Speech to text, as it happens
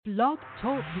Blog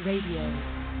Talk Radio.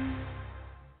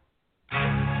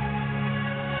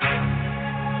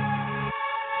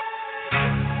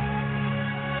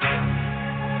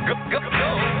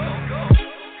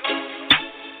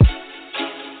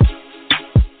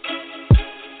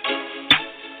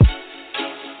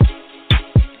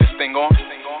 Thing on.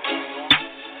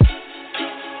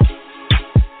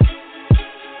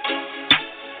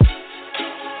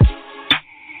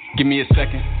 Give me a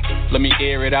second, let me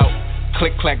air it out.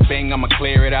 Click, clack, bang, I'ma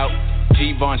clear it out.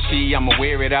 Givenchy, I'ma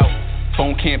wear it out.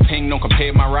 Phone can't ping, don't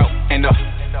compare my route. And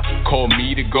call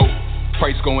me to go.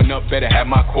 Price going up, better have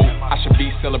my quote. I should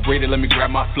be celebrated, let me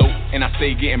grab my float. And I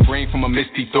stay getting brain from a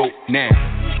misty throat. Now,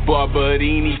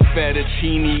 Barberini,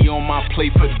 fettuccine on my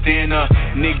plate for dinner.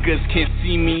 Niggas can't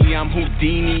see me, I'm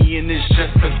Houdini, and it's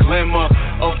just a glimmer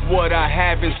of what I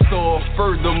have in store.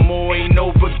 Furthermore, ain't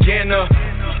no beginner.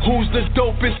 Who's the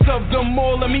dopest of them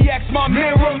all? Let me ask my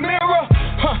mirror, mirror.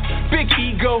 Big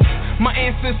ego, my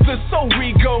ancestors so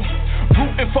regal.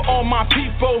 Rooting for all my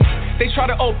people. They try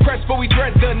to oppress, but we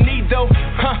thread the needle.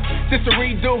 This a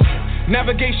redo.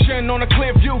 Navigation on a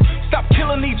clear view. Stop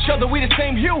killing each other, we the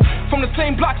same hue. From the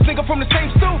same blocks, nigga, from the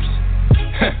same stoops.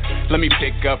 Let me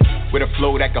pick up with a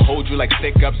flow that can hold you like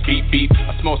stick-ups. Beep, beep,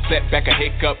 a small setback, a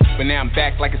hiccup. But now I'm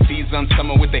back like a season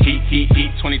summer with the heat, heat,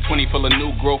 heat. 2020 full of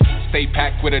new growth. Stay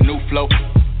packed with a new flow.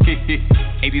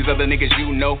 Ain't these other niggas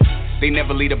you know. They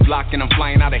never leave a block and I'm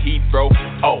flying out of heat, bro.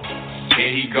 Oh, here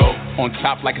he go, on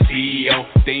top like a CEO.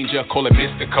 Danger, call it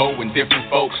mystical when different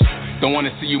folks don't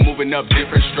wanna see you moving up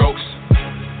different strokes.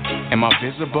 Am I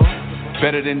visible?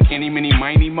 Better than any, mini,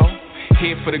 miny, mo?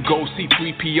 Here for the gold,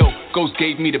 C3PO. Ghost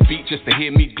gave me the beat just to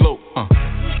hear me gloat.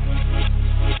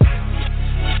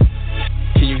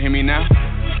 Can you hear me now?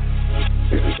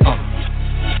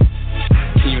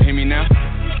 Can you hear me now?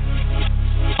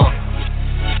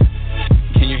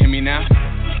 Can you hear me now?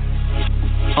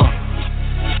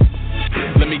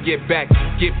 Let me get back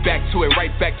to it,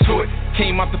 right back to it.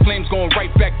 Came out the flames, going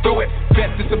right back through it.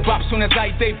 Bet this a bop soon as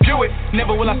I debut it.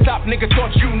 Never will I stop, nigga,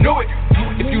 thought you knew it.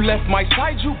 If you left my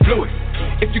side, you blew it.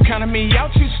 If you counted me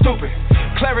out, you stupid.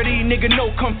 Clarity, nigga,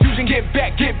 no confusion. Get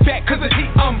back, cause the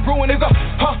heat I'm brewing is a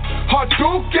hard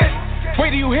to get. Wait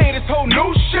till you hear this whole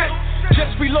new shit.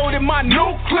 Just reloaded my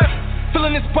new clip.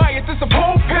 Feeling inspired, this a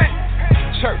pulpit.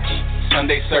 Church,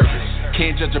 Sunday service.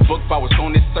 Can't judge a book by what's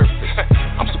on its surface.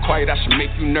 I'm so quiet, I should make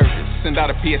you nervous. Send out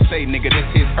a PSA, nigga, this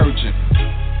is urgent.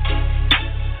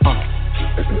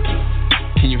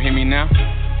 Can you hear me now?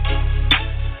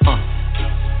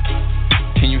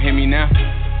 Can you hear me now?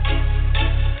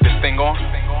 This thing on?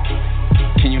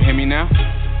 Can you hear me now?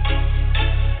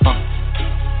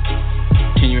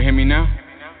 Can you hear me now?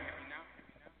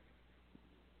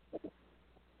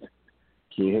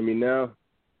 Can you hear me now?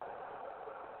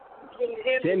 Can you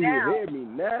hear Can me you now? hear me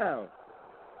now?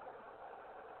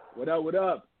 What up, what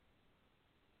up?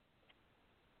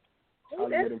 Who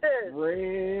I'm is getting this?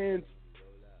 friends.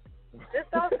 This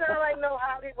don't sound like no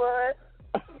Hollywood.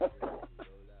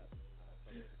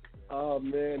 Oh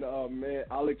man.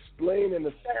 I'll explain in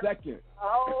a second. A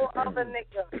whole other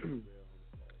nigga.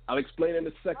 I'll explain in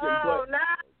a second, Oh, but nah.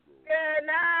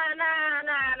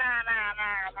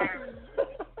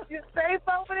 You safe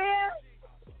over there?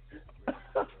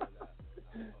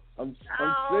 I'm I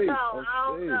safe.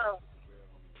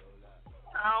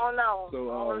 don't know.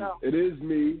 So it is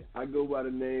me. I go by the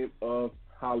name of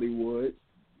Hollywood.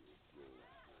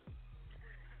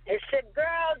 It's your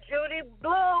girl, Judy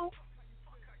Blue.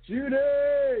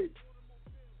 Judy!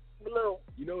 Blue.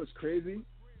 You know what's crazy?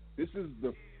 This is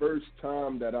the first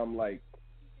time that I'm like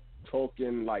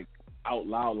talking like out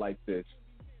loud like this.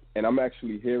 And I'm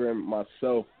actually hearing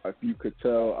myself. If you could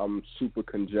tell, I'm super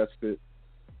congested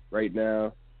right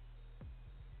now.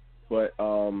 But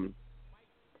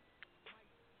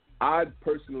I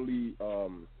personally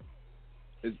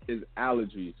is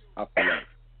allergies, I feel like.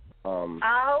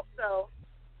 I hope so.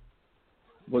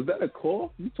 Was that a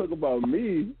call? You talk about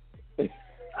me.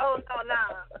 Oh, no,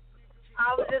 nah.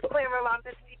 I was just clearing my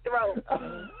misty throat.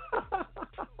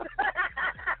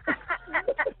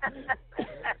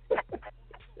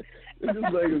 It's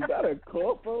just like, is that a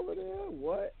cough over there?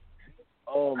 What?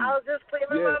 I was just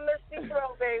clearing my misty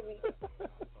throat, baby.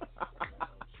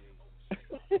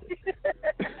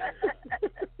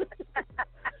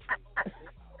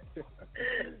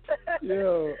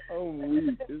 Yo, I'm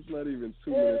weak. It's not even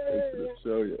 2 minutes into the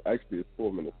show yet. Actually, it's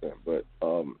 4 minutes in. But,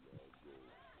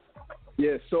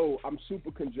 yeah, so I'm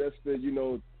super congested. You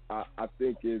know, I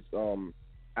think it's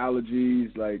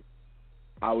allergies. Like,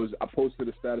 I posted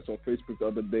a status on Facebook the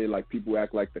other day, like, people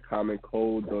act like the common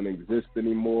cold don't exist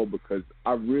anymore because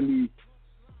I really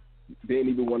didn't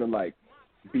even want to, like,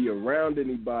 be around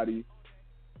anybody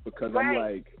because I'm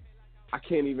like, I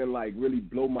can't even like really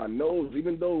blow my nose,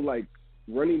 even though like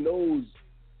runny nose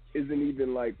isn't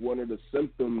even like one of the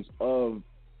symptoms of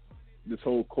this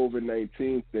whole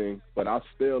COVID-19 thing. But I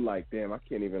still like, damn, I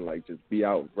can't even like just be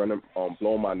out running,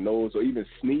 blowing my nose or even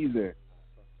sneezing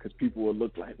because people will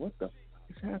look like, what the fuck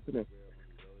is happening?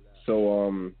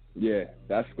 So yeah,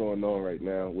 that's going on right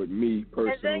now with me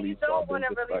personally. And then you don't want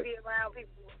to really be around people.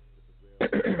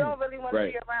 You don't really want to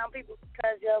be around people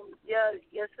because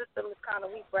your system is kind of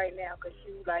weak right now because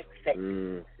you like sick.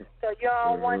 So you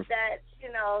don't want that.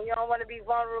 You know, you don't want to be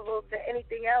vulnerable to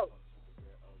anything else.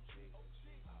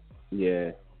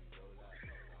 Yeah.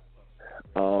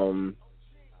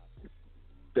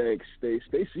 Thanks,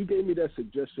 Stacey. You gave me that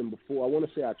suggestion before. I want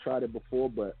to say I tried it before,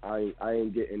 but I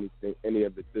ain't get any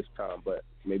of it this time. But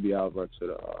maybe I'll run to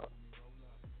the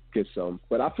get some.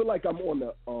 But I feel like I'm on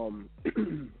the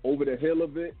over the hill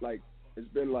of it. Like it's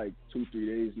been like 2-3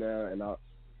 days now, and I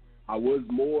was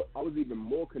even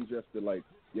more congested like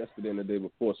yesterday and the day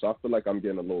before. So I feel like I'm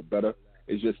getting a little better.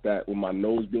 It's just that with my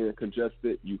nose being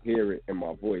congested, you hear it in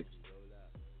my voice.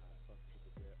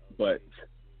 But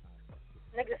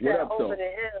nigga said over the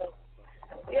hill.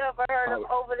 You ever heard of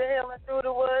over the hill and through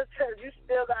the woods? Because you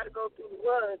still got to go through the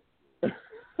woods.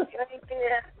 You ain't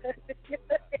there.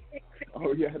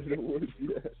 Oh, yeah, the woods,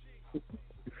 yeah.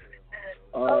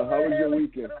 How was your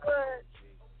weekend?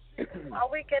 My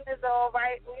weekend is all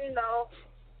right. You know,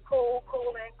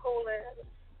 cooling. All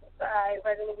right,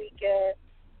 regular weekend.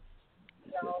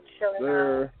 You know,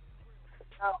 chilling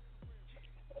out.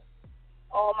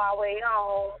 On my way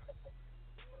home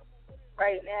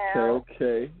right now.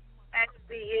 Okay.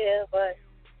 Actually here, but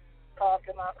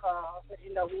talking my car, because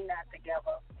you know we not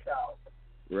together. So.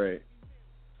 Right.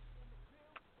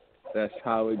 That's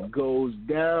how it goes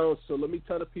down. So let me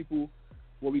tell the people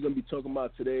what we're gonna be talking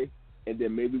about today, and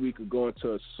then maybe we could go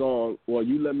into a song. Well,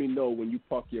 you let me know when you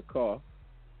park your car.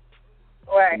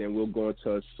 Right. And then we'll go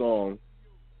into a song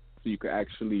so you can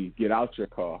actually get out your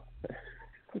car.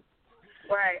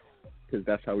 Right. Because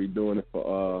that's how we're doing it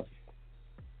for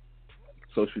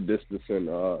social distancing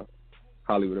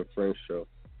Hollywood and Friends show.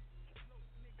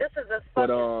 This is a fucking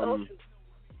social,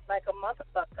 like a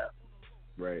motherfucker.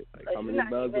 Right. Like so how many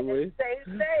miles away?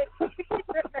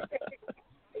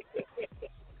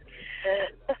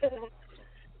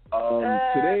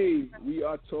 Today we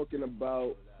are talking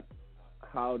about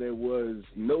how there was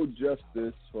no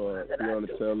justice for Breonna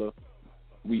Taylor.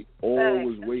 We all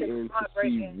was waiting to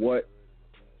see what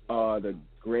the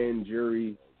grand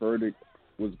jury verdict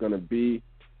was going to be.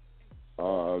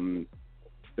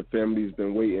 The family's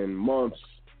been waiting months,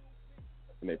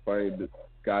 and they finally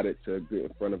got it to get in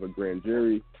front of a grand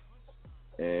jury,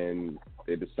 and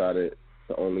they decided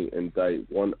to only indict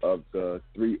one of the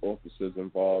 3 officers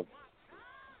involved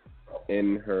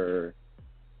in her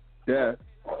death,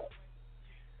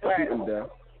 shooting death.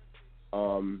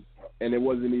 And it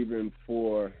wasn't even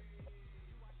for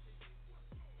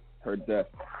her death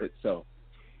itself.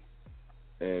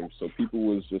 And so people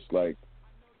was just like,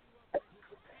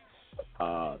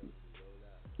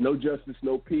 no justice,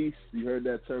 no peace. You heard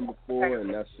that term before,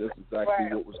 and that's just exactly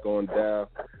what was going down.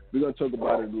 We're going to talk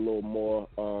about it a little more.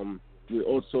 We're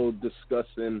also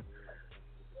discussing,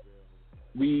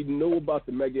 we know about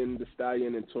the Megan Thee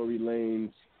Stallion and Tory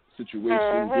Lanez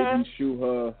situation. Did he shoot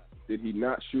her? Did he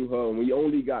not shoot her? And we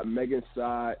only got Megan's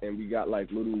side, and we got like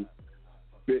little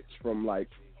bits from like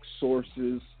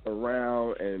sources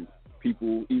around, and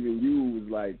people, even you, was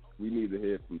like, we need to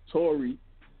hear from Tory.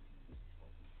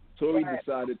 Tory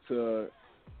decided to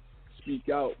speak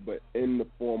out, but in the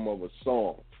form of a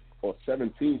song, or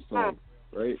 17 songs,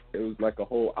 right? It was like a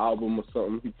whole album or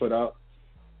something he put out.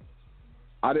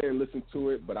 I didn't listen to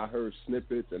it, but I heard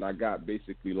snippets, and I got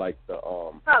basically like the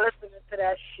not listening to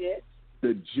that shit.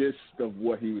 The gist of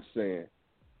what he was saying.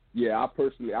 Yeah, I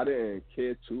didn't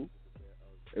care to.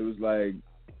 It was like,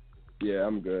 yeah,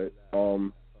 I'm good.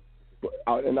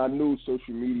 And I knew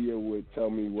social media would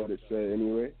tell me what it said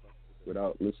anyway,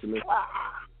 without listening.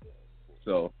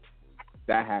 So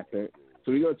that happened.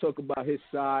 So we're gonna talk about his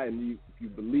side, and if you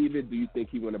believe it, do you think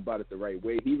he went about it the right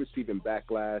way? He receiving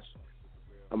backlash.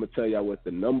 I'm gonna tell y'all what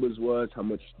the numbers was, how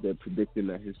much they're predicting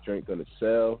that his drink gonna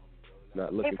sell.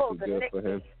 Not looking too good for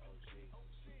him.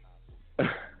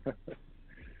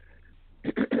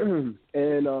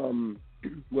 And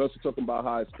we're also talking about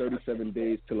how it's 37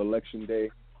 days till Election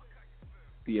Day,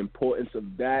 the importance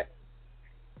of that,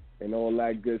 and all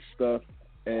that good stuff.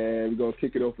 And we're going to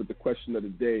kick it off with the question of the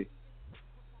day.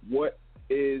 What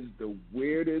is the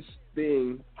weirdest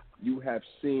thing you have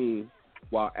seen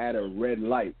while at a red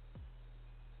light?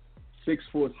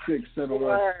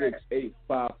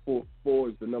 646-716-8544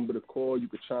 is the number to call. You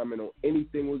can chime in on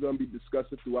anything we're going to be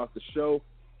discussing throughout the show.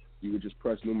 You would just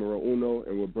press numero uno,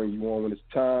 and we'll bring you on when it's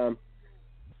time.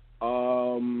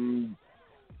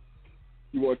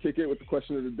 You want to kick it with the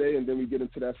question of the day, and then we get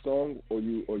into that song, or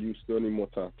you still need more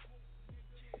time?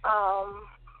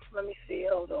 Let me see.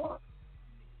 Hold on.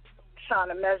 Trying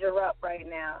to measure up right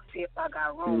now. See if I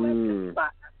got room at this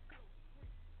spot.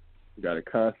 You got to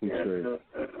concentrate.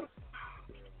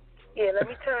 Yeah, let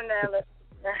me turn down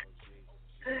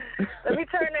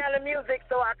the music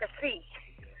so I can see.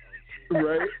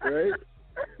 Right.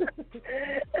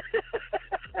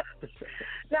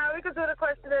 Now we can do the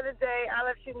question of the day. I'll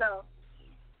let you know.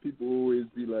 People always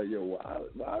be like, "Yo,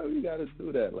 why do we gotta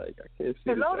do that? Like, I can't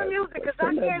see." Load the music because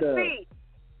I can't see.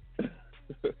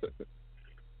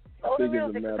 I think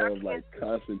it's a matter of like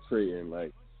concentrating.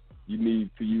 Like, you need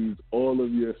to use all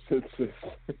of your senses.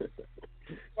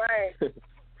 Right.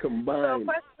 Combined. So,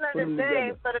 question of the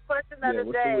day. For the question of the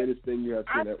what's day, the latest thing you have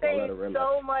seen I've while at a seen red so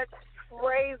light? much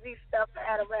crazy stuff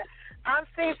out of it. I've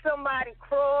seen somebody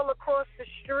crawl across the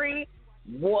street.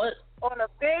 What? On a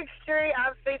big street.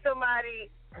 I've seen somebody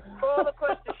crawl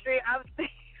across the street. I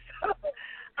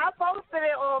posted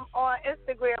it on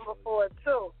Instagram before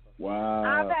too. Wow.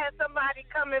 I've had somebody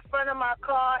come in front of my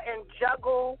car and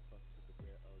juggle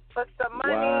for some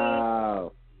money.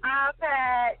 Wow. I've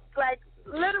had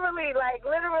literally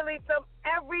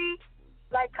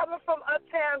coming from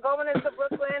uptown going into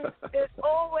Brooklyn. There's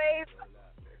always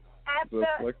after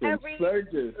every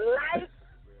light,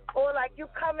 or like you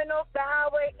coming off the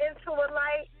highway into a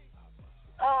light,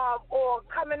 or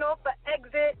coming off an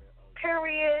exit,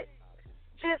 period.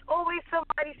 There's always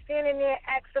somebody standing there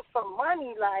asking for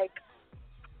money. Like,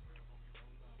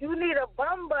 you need a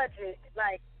bum budget.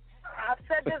 Like, I've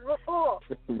said this before.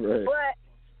 Right.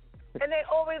 And they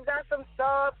always got some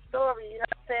sob story, you know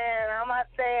what I'm saying? I'm not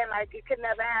saying, like, it could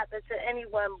never happen to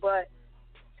anyone, but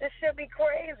this should be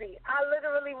crazy. I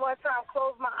literally one time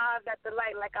closed my eyes at the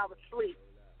light like I was asleep.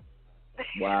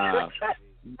 Wow.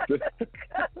 Just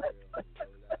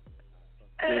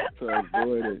to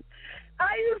avoid it.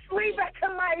 How you sleep at the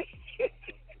light?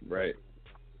 Right.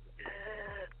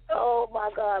 Oh,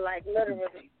 my God, like,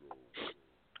 literally.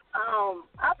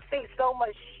 I've seen so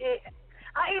much shit.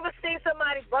 I even seen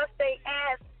somebody bust their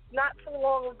ass not too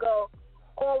long ago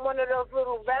on one of those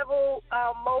little Rebel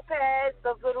mopeds,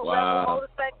 those little Rebel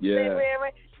motorcycles they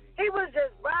wearing. He was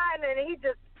just riding and he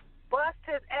just bust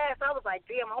his ass. I was like,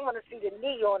 damn, I want to see the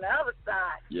knee on the other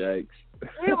side. Yikes.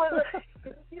 He was,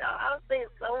 I've seen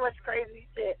so much crazy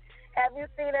shit. Have you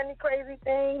seen any crazy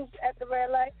things at the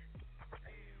red light?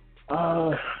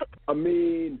 I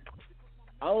mean,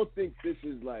 I don't think this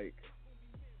is like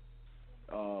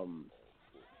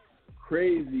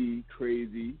crazy,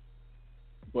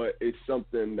 but it's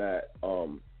something that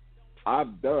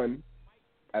I've done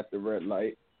at the red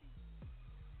light,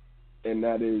 and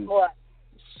that is what?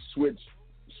 Switch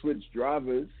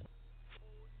drivers.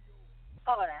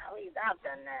 Oh, at least I've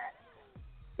done that.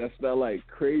 That's not like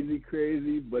crazy,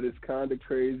 but it's kind of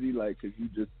crazy, like, cause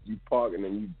you park and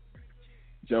then you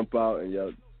jump out and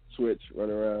you switch, run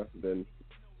around, then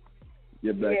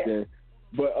get back in.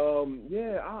 But I'm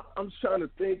just trying to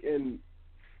think, and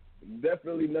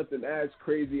definitely nothing as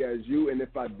crazy as you. And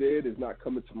if I did, it's not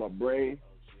coming to my brain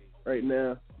right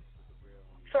now.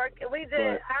 I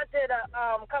did a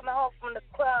coming home from the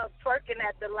club, twerking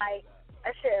at the light.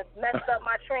 That shit messed up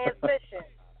my transmission.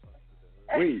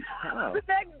 Wait, how? The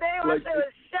next day my shit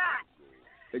was shot.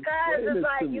 Because it's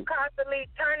like you constantly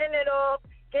turning it off,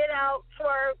 get out,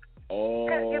 twerk,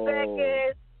 get back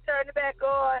in, turn it back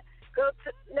on, go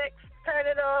to next, turn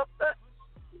it off. The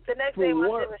next day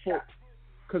my shit was shot.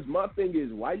 Because my thing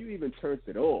is, why you even turned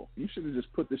it off? You should have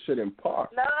just put the shit in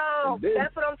park. No,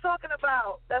 that's what I'm talking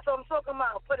about.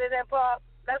 Put it in park.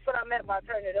 That's what I meant by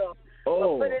turn it off. Oh.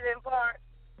 So put it in park.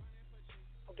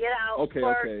 Get out.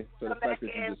 Okay. So the fact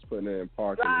that you're just putting it in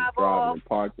park and driving and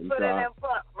park and drive. Put it in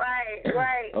park.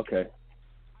 Right. Okay.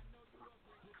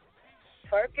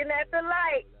 Twerking at the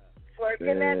light. Or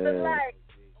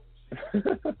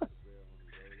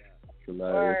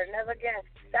never again.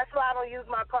 That's why I don't use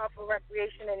my car for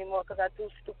recreation anymore, because I do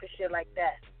stupid shit like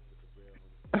that.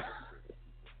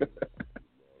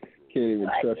 Can't even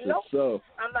trust yourself.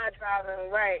 I'm not driving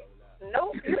right.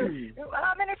 Nope.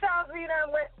 How many times we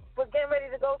done we're getting ready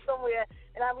to go somewhere,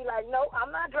 and I'll be like, nope,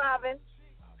 I'm not driving.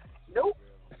 Nope.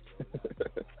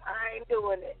 I ain't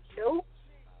doing it. Nope.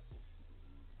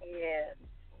 Yeah.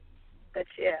 But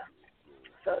yeah.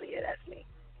 So yeah, that's me.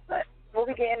 But what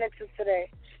we getting into today?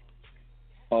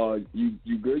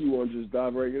 You good? You want to just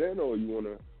dive right in, or you want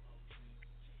to?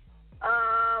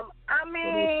 I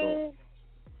mean,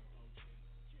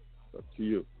 it's up to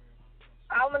you.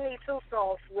 I'm gonna need 2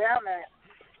 songs where I'm at.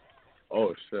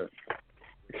 Oh shit.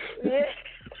 Yeah.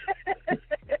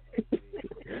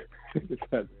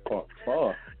 That's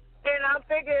far. And I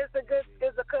figure it's a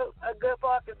good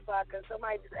parking spot because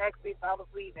somebody just asked me if I was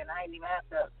leaving. I didn't even have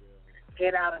to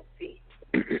get out and see.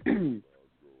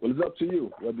 Well, it's up to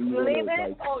you. Whether you want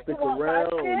to stick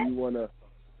around or you want to.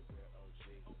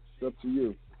 It's up to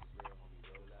you.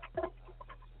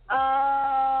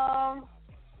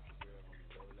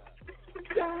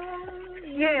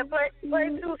 Yeah, play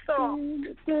 2 songs.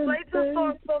 Play 2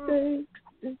 songs from.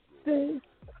 Play 2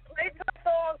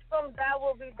 songs from That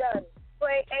Will Be Done.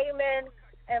 Play Amen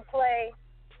and play.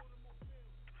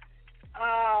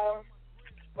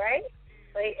 Right?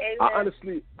 Play Amen.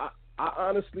 I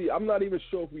honestly, I'm not even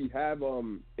sure if we have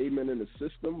Amen in the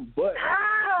system, but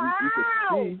we can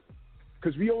see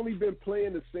because we only been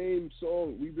playing the same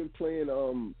song. We've been playing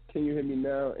Can You Hear Me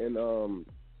Now and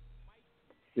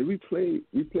did we played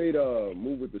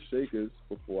Move with the Shakers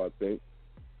before, I think.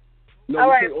 No, all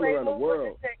we right, played All Around the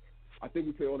World. I think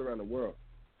we played All Around the World.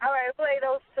 All right, play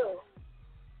those 2.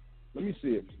 Let me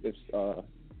see if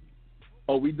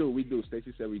oh, we do.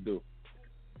 Stacey said we do.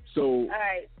 So, all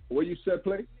right. What you said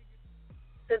play?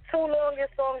 The 2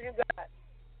 longest songs you got.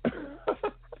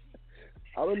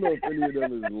 I don't know if any of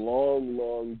them is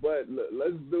long, but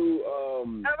let's do. All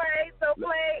right, so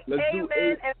play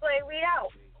Amen and play We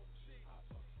Out.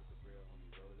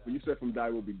 Well, you said from Die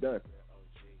Will Be Done.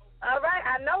 All right,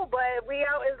 I know, but We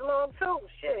Out is long too.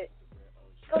 Shit,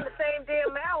 from the same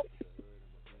damn mouth.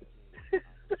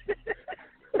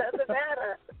 Doesn't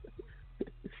matter.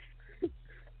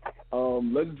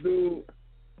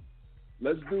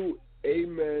 Let's do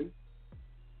Amen.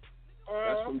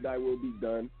 That's from Die Will Be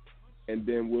Done, and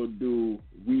then we'll do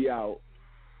We Out.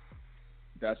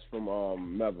 That's from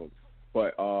Melvin.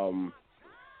 But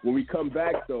when we come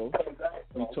back, though,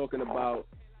 we're talking about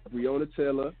Breonna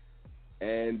Taylor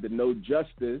and the No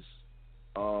Justice,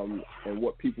 and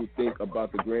what people think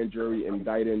about the grand jury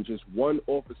indicting just one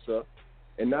officer,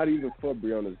 and not even for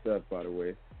Breonna's death, by the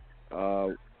way.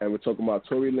 And we're talking about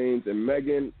Tory Lanez and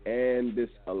Megan and this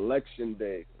election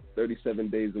day, 37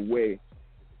 days away,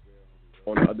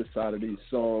 on the other side of these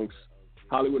songs.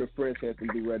 Hollywood and Friends, Anthem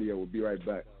Do Radio. We'll be right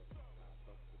back.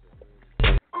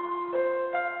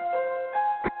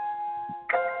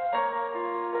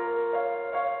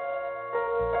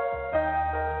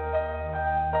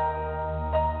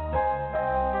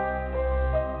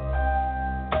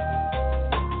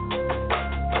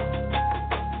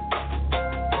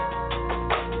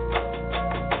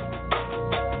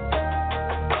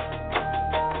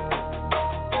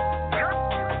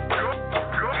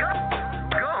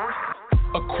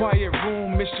 Quiet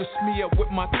room, it's just me up with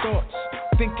my thoughts.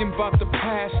 Thinking about the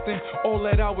past and all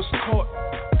that I was taught.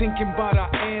 Thinking about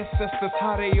our ancestors,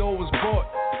 how they all was bought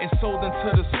and sold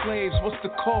into the slaves. What's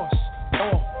the cost?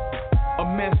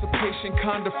 Emancipation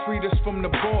kinda freed us from the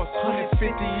boss.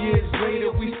 150 years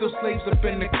later, we still slaves up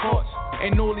in the courts.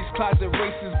 And all these closet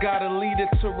races got a leader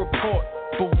to report.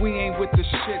 But we ain't with the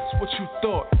shits, what you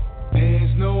thought?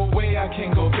 There's no way I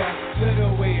can go back to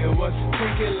the way it was.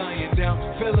 Take it lying down,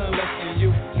 feeling less than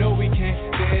you. No, we can't.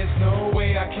 There's no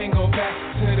way I can go back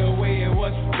to the way it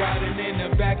was. Riding in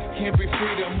the back, can't be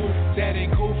free to move. That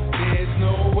ain't cool. There's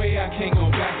no way I can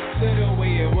go back to the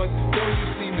way it was. Though you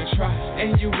seem to try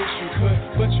and you wish you could,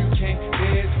 but you can't.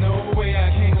 There's no way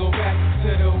I can go back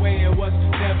to the way it was.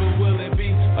 Never will it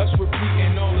be us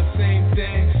repeating all the same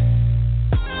things.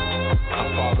 Our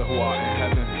Father who art in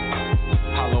heaven,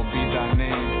 hallowed be thy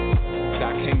name.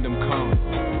 Thy kingdom come,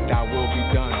 thy will be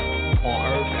done, on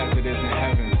earth as it is in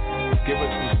heaven. Give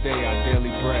us this day our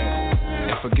daily bread,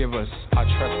 and forgive us our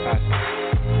trespasses,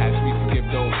 as we forgive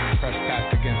those who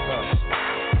trespass against us.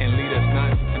 And lead us not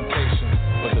into temptation,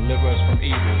 but deliver us from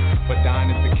evil. For thine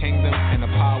is the kingdom, and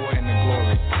the power, and the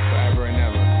glory, forever and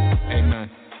ever. Amen.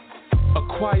 A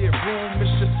quiet room,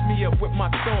 it's just me up with my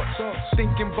thoughts.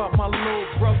 Thinking about my little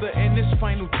brother and his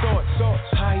final thoughts.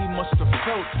 How he must have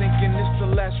felt, thinking it's the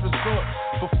last resort,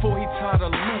 before he tied a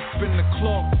loop in the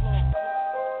cloth.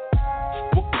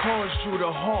 What caused you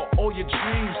to halt all your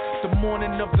dreams? The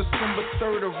morning of December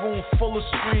 3rd, a room full of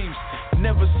screams.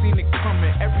 Never seen it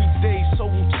coming, every day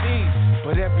so routine.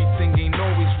 But everything ain't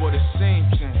always what it seems.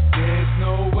 There's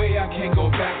no way I can go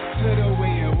back to the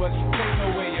way it was. Take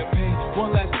away your pain,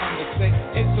 one last time to say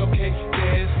it's okay.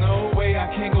 There's no way I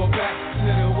can go back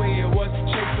to the way it was.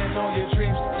 Chasing all your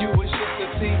dreams, you was just a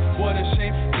team. What a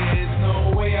shame. There's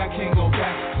no way I can go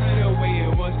back to the way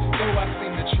it was. Though I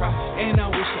seem to try and I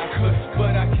wish I could,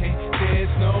 but I can't.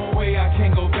 There's no way I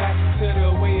can go back to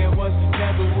the way it was.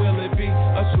 Never will it be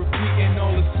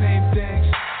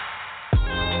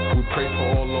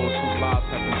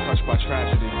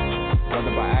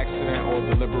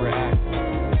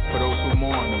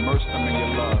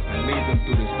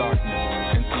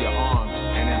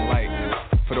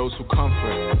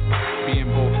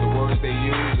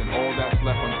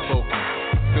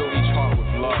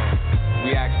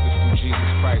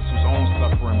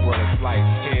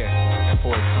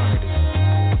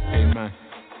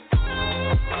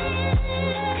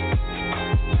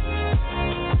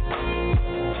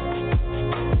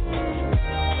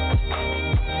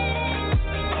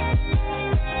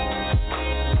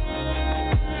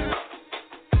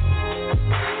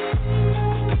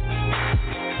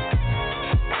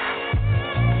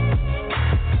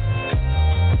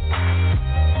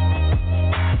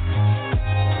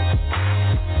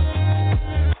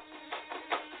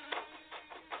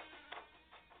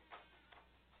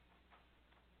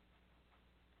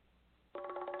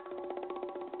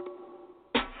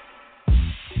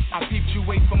I peeped you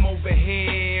way from over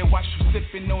here. Watch you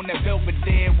sipping on that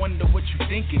Belvedere. Wonder what you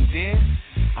thinking, dear.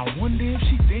 I wonder if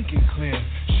she thinking clear.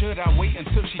 Should I wait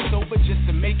until she's sober just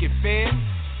to make it fair?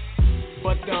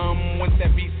 But once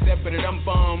that beat said, but I'm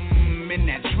bum in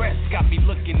that dress, got me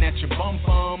looking at your bum.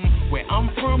 Where I'm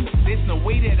from, there's no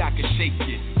way that I can shake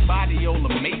it. Body all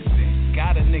amazing,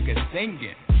 got a nigga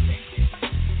singing.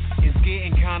 It's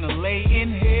getting kinda late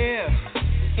in here,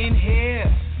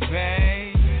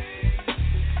 babe.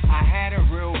 I had a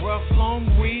real rough,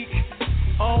 long week,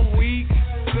 all week,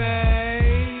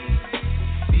 babe.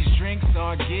 These drinks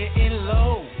are getting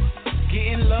low,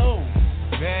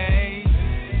 babe.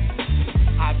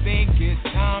 I think it's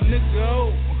time to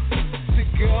go.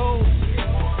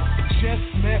 Just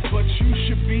met, but you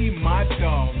should be my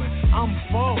darling. I'm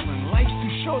falling, life's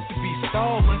too short to be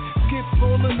stalling. Skip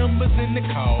all the numbers in the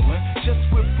calling. Just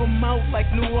whip them out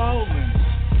like New Orleans.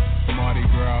 Mardi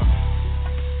Gras.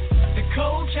 The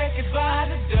cold check is by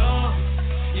the door.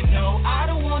 You know I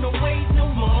don't wanna wait no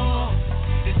more.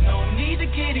 There's no need to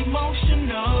get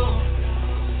emotional.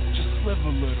 Just live a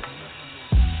little.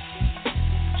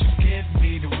 Just give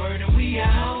me the word and we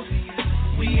out,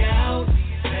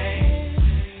 babe.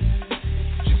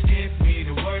 Just give me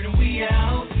the word and we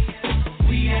out,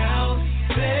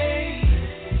 babe.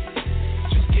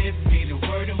 Just give me the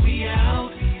word and we out,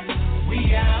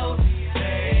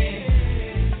 babe.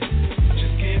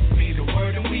 Just give me the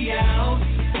word and we out,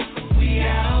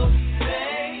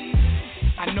 babe.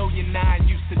 I know you're not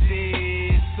used to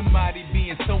this, somebody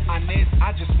being so honest.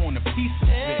 I just want a piece of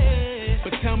it.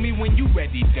 But tell me when you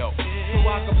ready though, so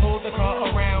I can pull the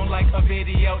car around like a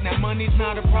video. Now money's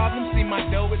not a problem, see my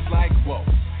dough is like whoa.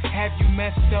 Have you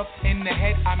messed up in the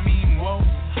head? I mean whoa.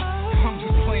 I'm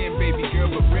just playing baby girl,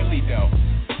 but really though,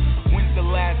 when's the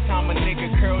last time a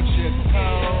nigga curled your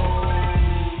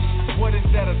toes? What is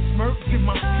that, a smirk? Did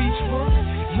my speech work?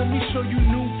 Let me show you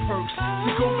new perks to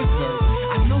go berserk.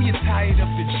 I know you're tired of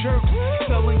the jerk,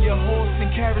 selling your horse and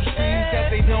carriage dreams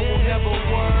that they know will never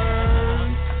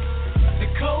work. The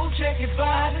cold check it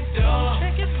by the door.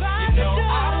 You know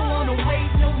I don't wanna wait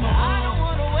no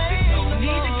more. There's no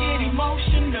need to get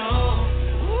emotional.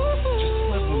 Just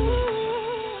live a little.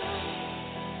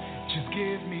 Just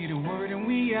give me the word and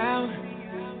we out,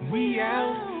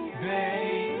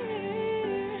 babe.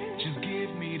 Just give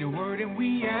me the word and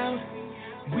we out,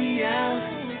 babe.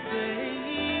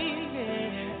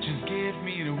 Just give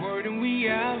me the word and we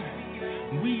out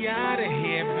of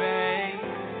here, babe.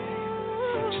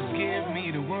 Just give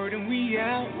me the word and we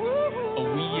out,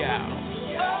 we out.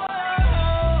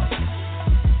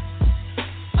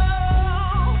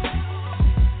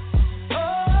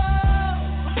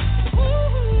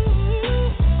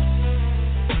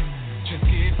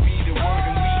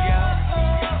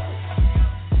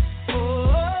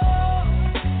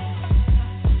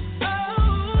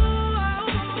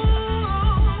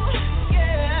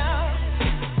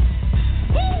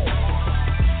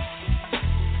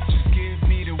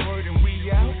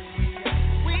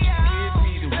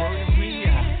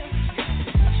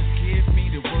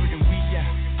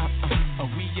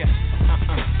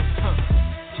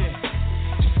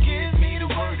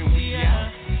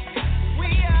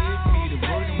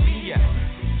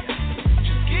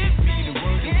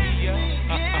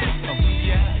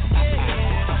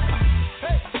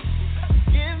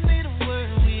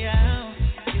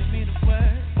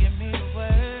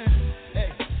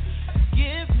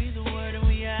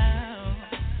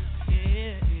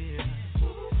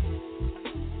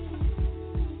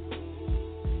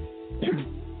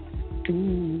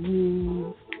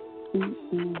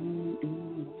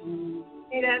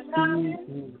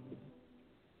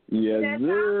 Yes,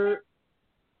 sir.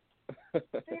 See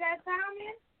that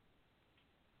sounding?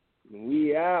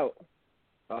 We out.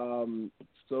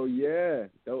 So yeah,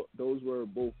 those were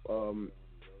both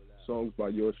songs by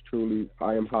yours truly.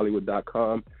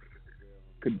 IamHollywood.com.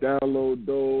 Could download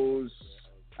those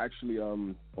actually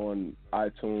on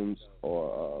iTunes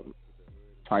or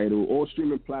Tidal, all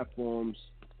streaming platforms.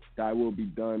 That Will Be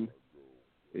Done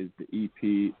is the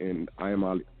EP, and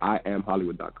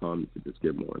IamHollywood.com. You can just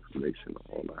get more information on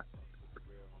all that.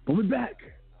 But we're back.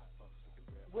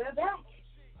 We're back.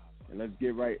 And let's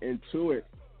get right into it.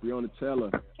 Breonna Taylor.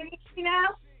 Can you hear me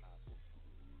now?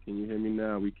 Can you hear me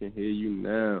now? We can hear you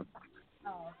now.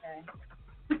 Oh,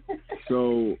 okay.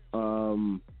 So,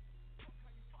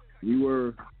 we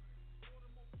were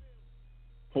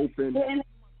hoping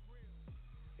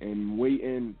and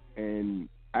waiting and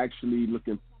actually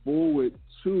looking forward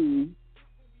to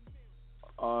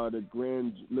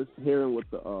hearing what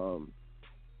the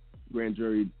grand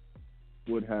jury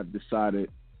would have decided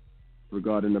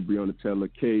regarding the Breonna Taylor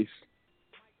case,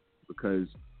 because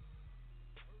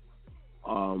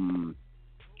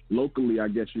Locally, I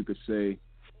guess you could say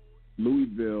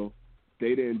Louisville,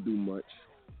 they didn't do much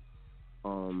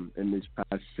in these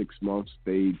past 6 months.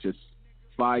 They just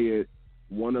fired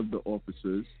one of the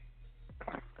officers.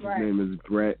 His name is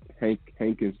Brett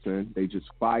Hankinson. They just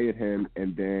fired him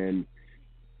and then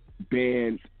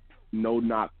banned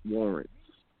no-knock warrants.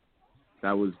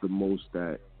 That was the most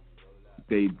that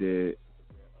they did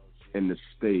in the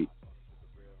state.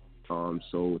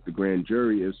 So the grand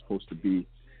jury is supposed to be,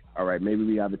 all right, maybe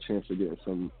we have a chance of getting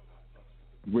some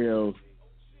real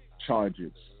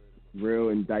charges, real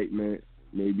indictment,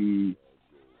 maybe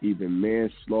even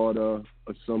manslaughter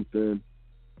or something.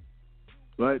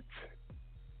 But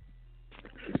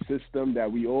the system that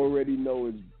we already know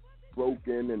is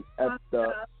broken and effed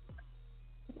up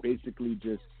basically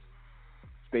just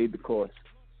stayed the course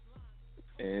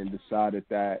and decided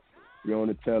that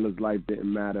Breonna Taylor's life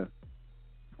didn't matter,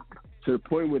 to the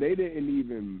point where they didn't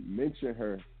even mention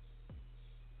her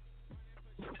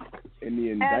in the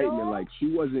indictment. Like,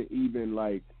 she wasn't even,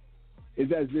 like,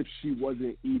 it's as if she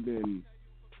wasn't even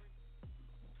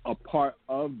a part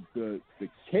of the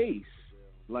case.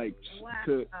 Like,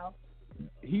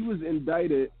 he was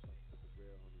indicted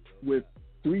with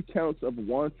 3 counts of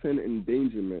wanton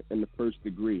endangerment in the first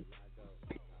degree.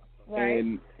 Right.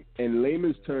 And in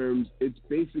layman's terms, it's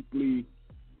basically,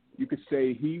 you could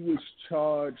say he was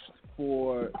charged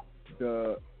for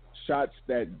the shots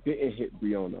that didn't hit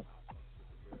Breonna.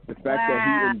 The fact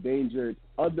that he endangered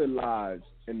other lives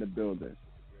in the building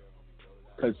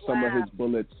because some of his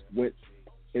bullets went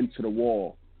into the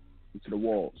walls,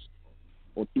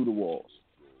 or through the walls.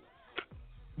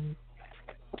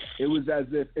 It was as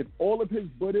if all of his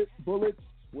bullets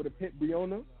would have hit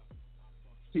Breonna,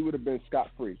 he would have been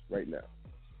scot-free right now.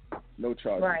 No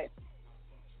charges. Right.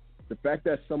 The fact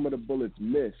that some of the bullets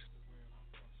missed,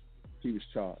 he was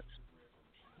charged.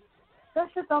 That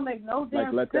shit don't make no damn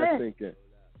sense. Let that sink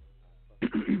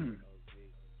in.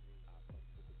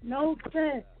 No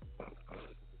sense.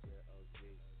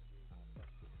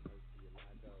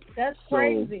 That's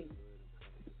crazy.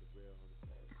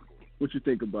 What you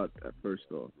think about that, first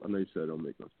off? I know you said it don't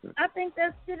make no sense. I think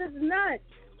that shit is nuts.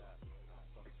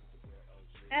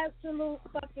 Absolute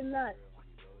fucking nuts.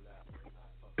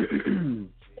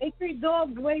 They treat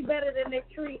dogs way better than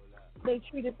they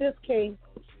treated this case.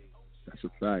 That's a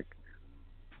fact.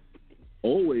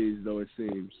 Always, though, it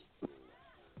seems.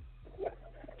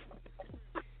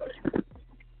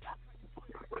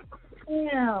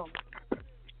 Yeah.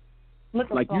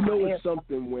 Like, you know, it's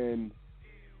something when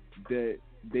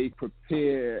they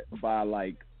prepare by,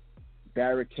 like,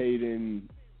 barricading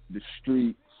the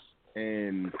streets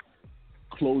and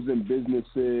closing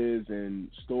businesses and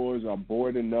stores are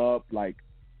boarding up. Like,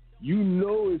 you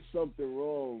know it's something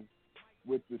wrong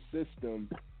with the system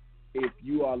if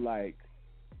you are like,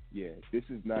 yeah, this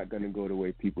is not going to go the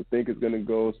way people think it's going to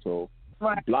go, so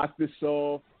block this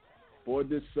off, board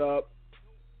this up,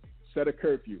 set a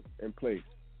curfew in place.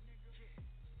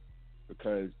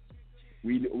 Because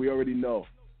we already know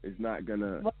it's not going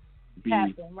to be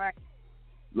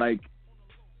like,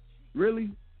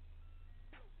 really?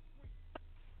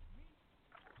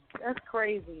 That's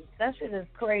crazy. That shit is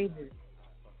crazy.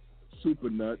 Super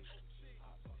nuts.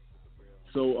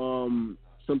 So,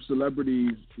 some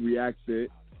celebrities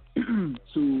reacted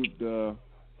to the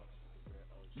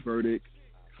verdict.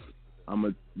 I'm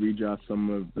going to read y'all some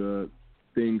of the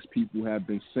things people have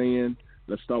been saying.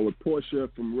 Let's start with Portia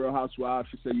from Real Housewives.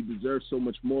 She said, "You deserve so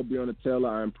much more, Breonna Taylor.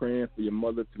 I am praying for your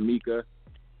mother, Tamika,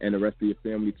 and the rest of your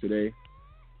family today."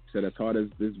 She said, "As hard as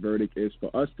this verdict is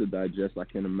for us to digest, I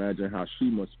can't imagine how she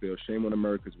must feel. Shame on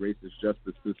America's racist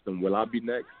justice system. Will I be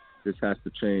next? This has to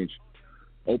change."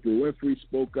 Oprah Winfrey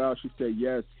spoke out. She said,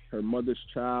 "Yes, her mother's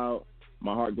child.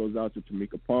 My heart goes out to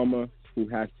Tamika Palmer, who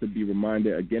has to be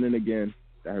reminded again and again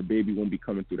that her baby won't be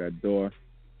coming through that door."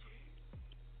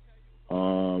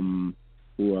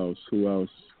 Who else?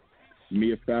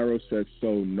 Mia Farrow said,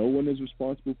 "So no one is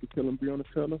responsible for killing Breonna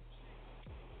Taylor?"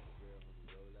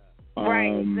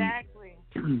 Right, exactly.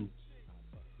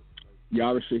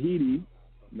 Yara Shahidi,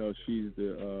 she's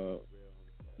the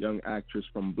young actress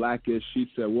from Blackish.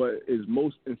 She said, "What is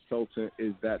most insulting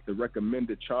is that the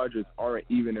recommended charges aren't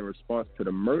even in response to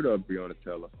the murder of Breonna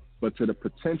Taylor, but to the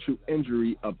potential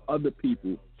injury of other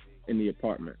people in the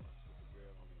apartment."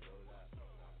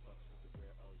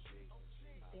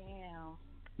 Damn.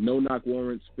 No-knock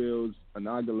warrants feels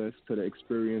analogous to the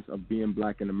experience of being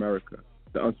black in America,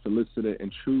 the unsolicited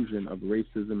intrusion of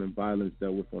racism and violence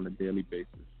dealt with on a daily basis.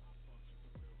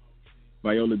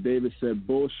 Viola Davis said,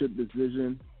 "Bullshit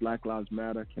decision. Black Lives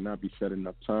Matter cannot be said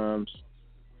enough times."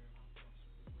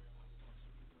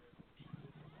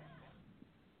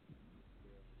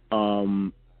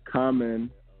 Common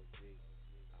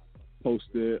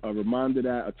posted a reminder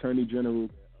that Attorney General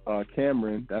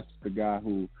Cameron, that's the guy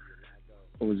who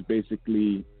was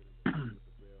basically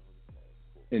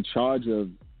in charge of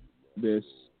this,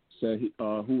 said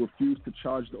who refused to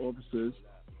charge the officers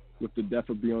with the death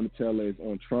of Breonna Taylor is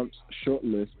on Trump's short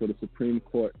list for the Supreme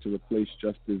Court to replace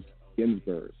Justice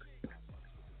Ginsburg.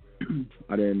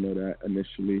 I didn't know that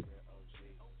initially.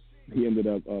 He ended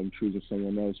up choosing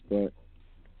someone else, but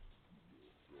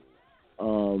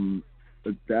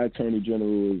that Attorney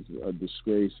General is a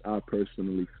disgrace. I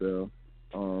personally feel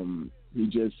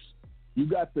you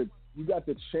got the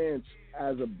chance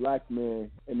as a black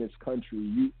man in this country.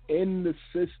 You in the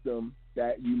system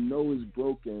that you know is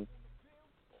broken.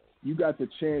 You got the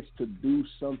chance to do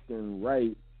something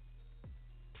right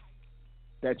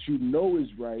that you know is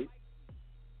right,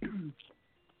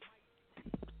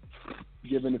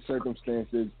 given the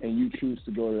circumstances, and you choose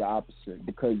to go to the opposite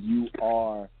because you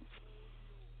are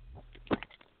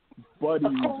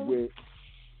buddies with,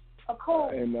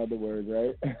 in other words,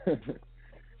 right?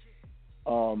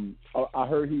 I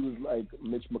heard he was like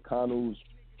Mitch McConnell's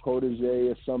protege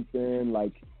or something,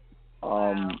 like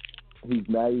he's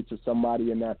married to somebody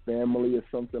in that family or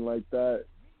something like that,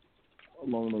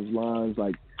 along those lines,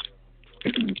 like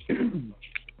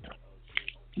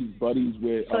he's buddies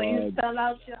with so you sell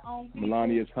out your own people?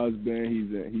 Melania's husband.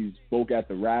 He spoke at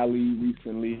the rally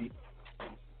recently.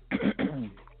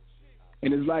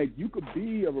 And it's like, you could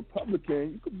be a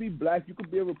Republican, you could be black, you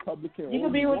could be a Republican. You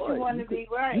could be what you want to be,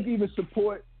 right? You can even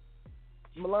support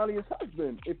Melania's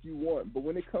husband if you want. But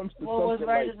when it comes to something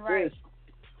like this,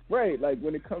 right, like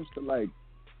when it comes to like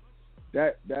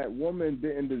that woman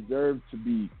didn't deserve to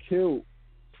be killed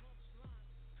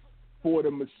for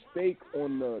the mistake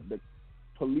on the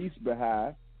police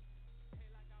behalf.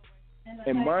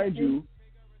 And mind you,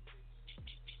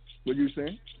 what you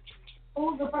saying?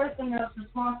 Who's the person that's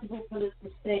responsible for this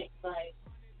mistake? Like,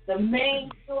 the main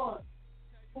source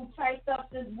who typed up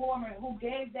this warrant, who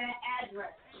gave that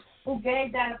address, who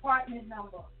gave that apartment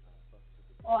number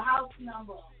or house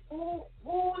number. Who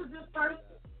is this person?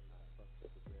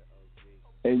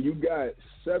 And you got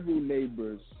several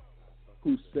neighbors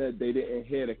who said they didn't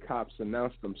hear the cops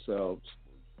announce themselves.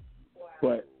 Wow.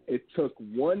 But it took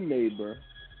one neighbor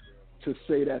to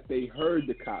say that they heard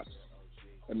the cops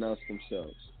announce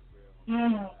themselves.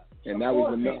 Mm-hmm. And that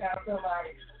was enough.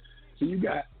 So you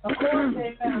got, of course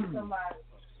they found somebody.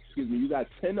 Excuse me, you got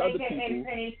 10 other people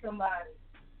paid somebody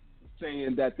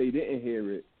saying that they didn't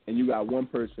hear it, and you got one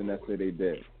person that said they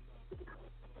did.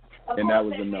 Of and that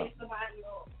was enough.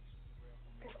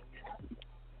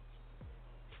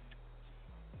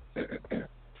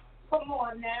 Come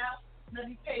on now, let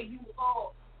me pay you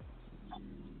all.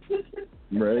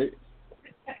 Right.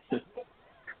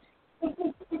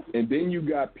 And then you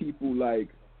got people like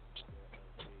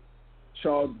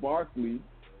Charles Barkley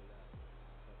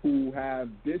who have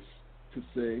this to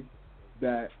say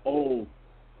that, oh,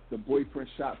 the boyfriend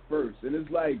shot first. And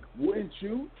it's like, wouldn't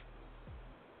you?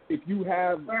 If you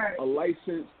have a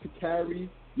license to carry,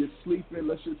 you're sleeping,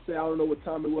 let's just say, I don't know what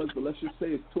time it was, but let's just say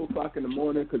it's 2 o'clock in the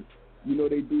morning because, you know,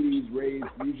 they do these raids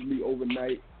usually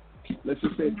overnight. Let's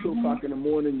just say it's 2 o'clock in the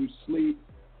morning, you sleep.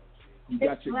 You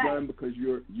got your gun because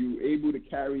you're able to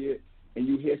carry it, and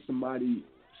you hear somebody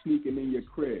sneaking in your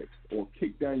crib or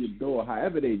kick down your door,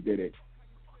 however they did it.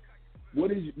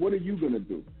 What are you gonna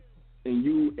do? And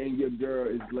you and your girl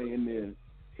is laying there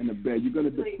in the bed. You're gonna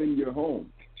defend your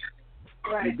home.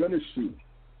 Right. You're gonna shoot.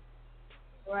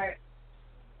 Right.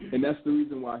 And that's the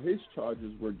reason why his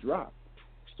charges were dropped.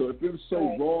 So if it was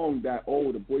so wrong that,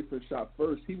 oh, the boyfriend shot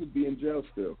first, he would be in jail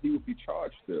still. He would be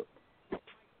charged still.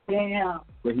 Yeah.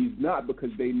 But he's not, because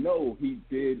they know he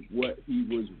did what he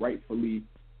was rightfully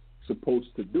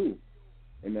supposed to do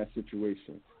in that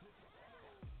situation.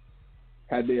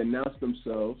 Had they announced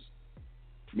themselves,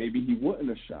 maybe he wouldn't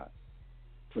have shot.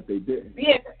 But they didn't.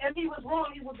 Yeah, if he was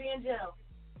wrong, he would be in jail.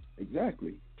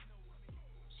 Exactly.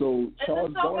 So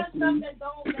Charles Barkley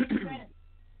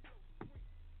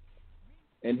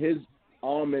and his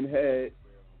arm and head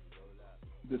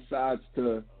decides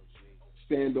to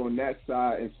stand on that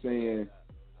side and saying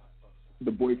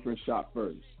the boyfriend shot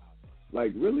first.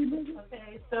 Like, really, nigga?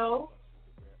 Okay, so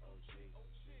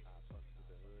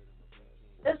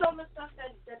there's so much stuff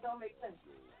that don't make sense.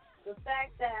 The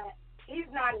fact that he's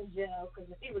not in jail, because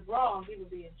if he was wrong, he would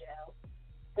be in jail.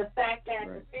 The fact that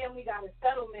the family got a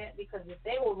settlement, because if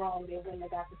they were wrong, they wouldn't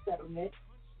have got the settlement.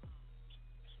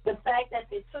 The fact that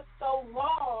they took so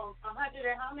long, 100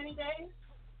 and how many days?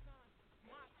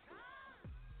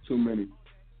 Too many.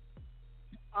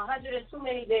 100 and too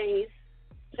many days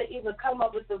to even come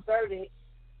up with a verdict.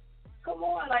 Come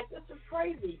on, like, this is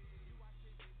crazy.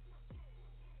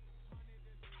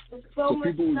 So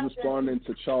people was responding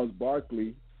to Charles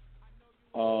Barkley.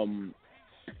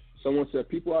 Someone said,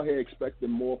 people out here expecting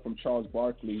more from Charles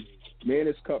Barkley. Man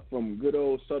is cut from good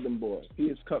old Southern boy. He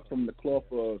is cut from the cloth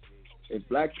of, if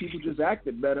black people just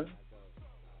acted better,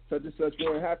 such and such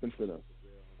wouldn't happen to them.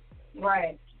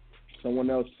 Right. Someone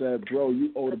else said, bro,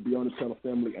 you owe the Breonna Tunnel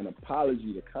family an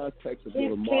apology. The context of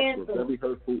your remarks were very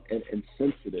hurtful and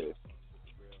insensitive.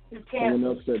 Someone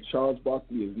else said, Charles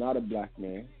Barkley is not a black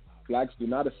man. Blacks do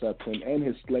not accept him and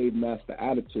his slave master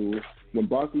attitude. When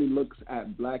Barkley looks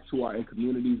at blacks who are in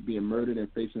communities being murdered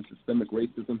and facing systemic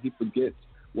racism, he forgets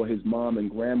what his mom and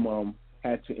grandmom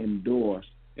had to endure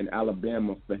in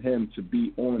Alabama for him to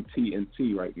be on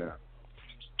TNT right now.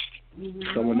 Mm-hmm.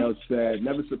 Someone else said,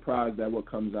 never surprised at what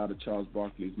comes out of Charles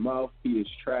Barkley's mouth. He is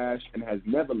trash and has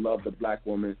never loved a black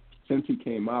woman since he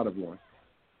came out of one.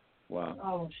 Wow.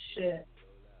 Oh, shit.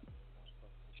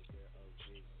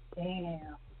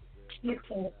 Damn.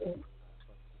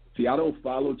 See, I don't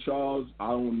follow Charles. I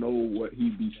don't know what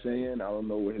he be saying. I don't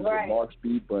know what his remarks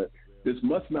be, but this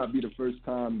must not be the first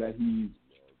time that he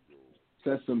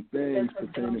said some things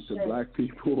pertaining to black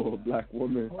people or black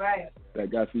women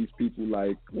that got these people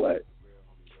like, what?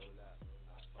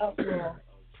 Oh, cool.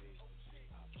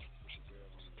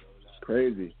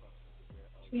 Crazy.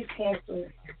 He's canceled.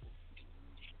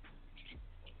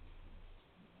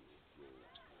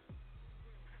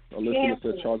 A listener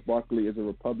said Charles Barkley is a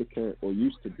Republican or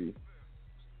used to be.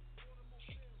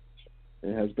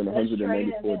 It has been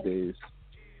 194 days.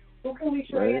 Who can we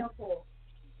trade him for?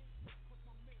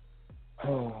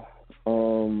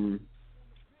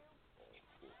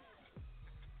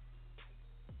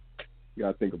 You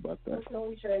gotta think about that. Who can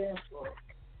we trade him for?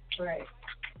 Right.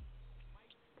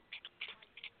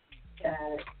 Got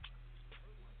it.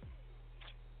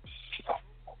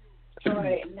 All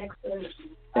right, next is...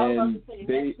 And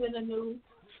they,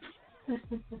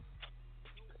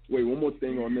 wait, one more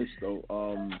thing on this though.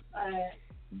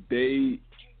 They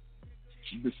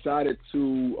decided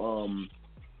to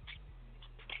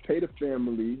pay the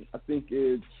family. I think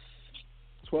it's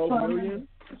 $12 million.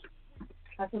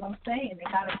 That's what I'm saying. They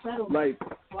got a settlement. Like,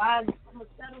 why is a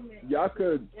settlement? Y'all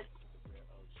could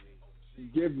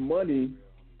give money,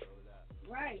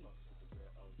 right?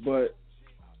 But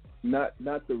not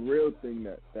the real thing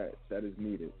that is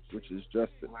needed, which is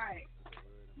justice. Right.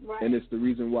 And it's the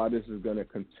reason why this is going to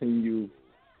continue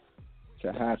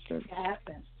to happen.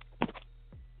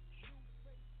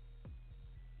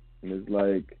 And it's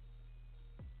like,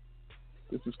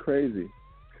 this is crazy.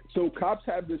 So cops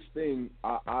have this thing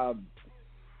I've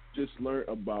just learned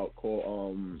about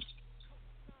called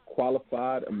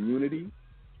qualified immunity.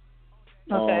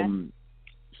 Okay.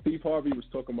 Steve Harvey was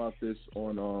talking about this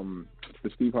on the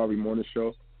Steve Harvey Morning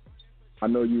Show. I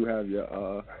know you have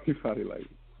your you probably like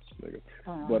nigga.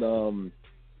 But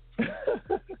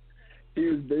he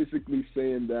was basically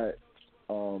saying that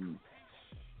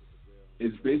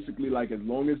it's basically like as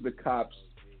long as the cops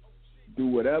do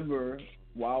whatever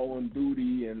while on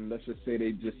duty, and let's just say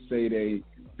they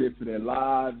fear for their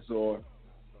lives or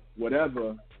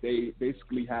whatever, they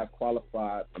basically have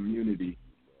qualified immunity.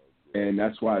 And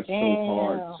that's why it's so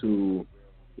hard to,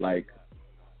 like,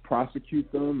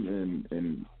 prosecute them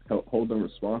and hold them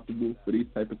responsible for these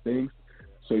type of things.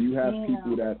 So you have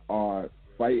people that are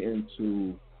fighting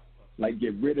to, like,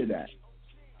 get rid of that.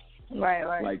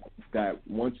 Right. Like, that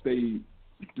once they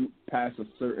do pass a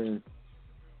certain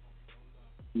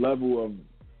level of,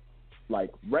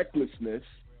 like, recklessness,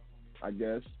 I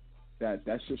guess, that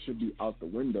shit should be out the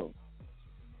window.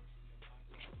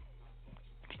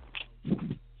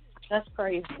 That's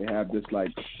crazy. They have this,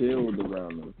 like, shield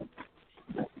around them.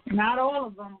 Not all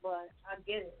of them, but I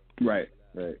get it. Right.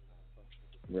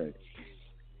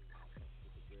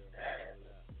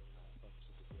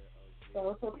 So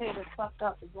it's okay to fuck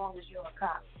up as long as you're a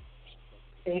cop.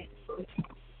 Basically.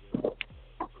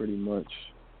 Pretty much.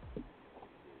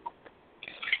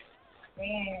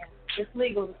 Man, it's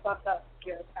legal to fuck up if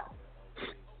you're a cop.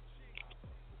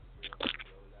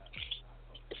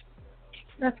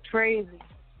 That's crazy.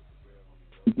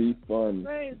 Be fun.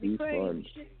 Crazy.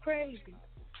 Shit crazy.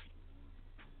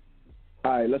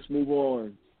 All right, let's move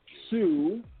on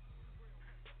to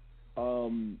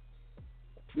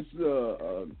this is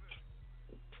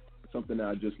something that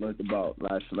I just learned about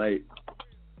last night,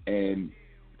 and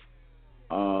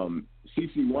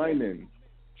CeCe Winans,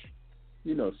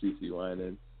 you know CeCe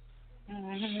Winans,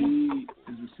 she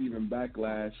is receiving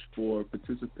backlash for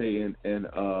participating in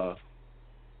a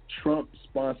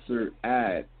Trump-sponsored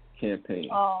ad campaign.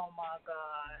 Oh my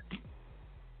God!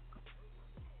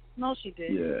 No, she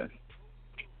didn't. Yeah.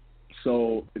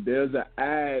 So there's an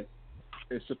ad.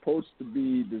 It's supposed to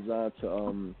be designed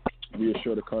to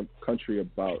reassure the country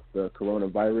about the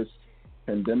coronavirus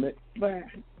pandemic, right.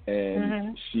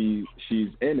 and she's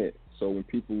in it. So when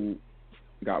people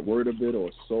got word of it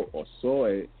or saw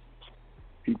it,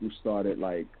 people started,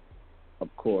 like,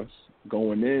 of course,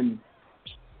 going in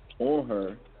on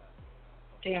her.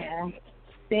 Damn,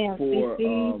 for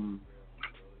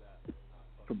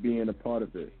being a part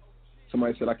of it.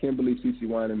 Somebody said, I can't believe CeCe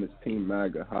Winans is Team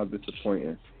MAGA. How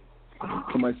disappointing.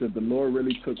 Somebody said, the Lord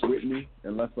really took Whitney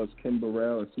and left us Kim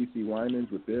Burrell and CeCe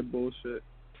Winans with their bullshit.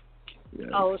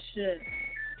 Yeah. Oh, shit.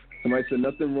 Somebody said,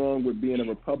 nothing wrong with being a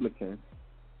Republican.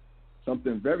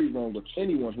 Something very wrong with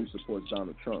anyone who supports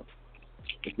Donald Trump.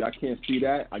 If y'all can't see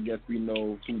that, I guess we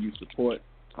know who you support.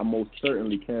 I'm most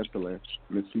certainly canceling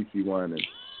Miss CeCe Winans.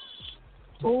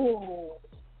 Ooh.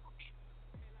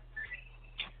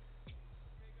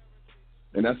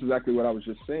 And that's exactly what I was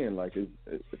just saying. Like, if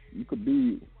you could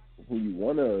be who you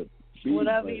want to be.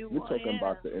 Whatever like, you we're want, talking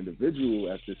about the individual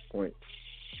at this point.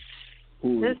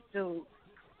 Who this dude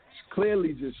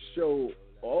clearly just show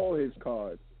all his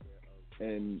cards.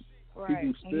 And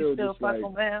people still just fuck like,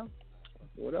 him, man.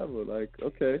 Whatever. Like,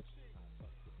 okay.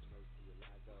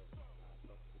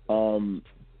 So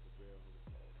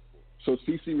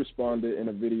CeCe responded in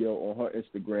a video on her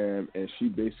Instagram, and she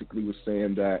basically was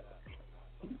saying that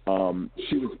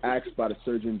she was asked by the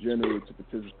Surgeon General to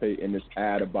participate in this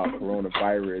ad about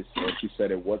coronavirus, and she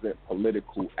said it wasn't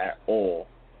political at all.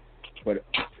 But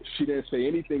she didn't say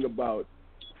anything about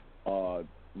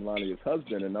Melania's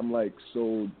husband, and I'm like,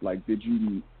 so, like, did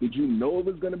you know it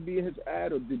was going to be in his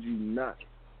ad, or did you not?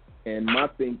 And I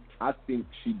think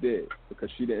she did, because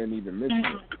she didn't even mention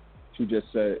it. She just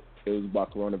said it was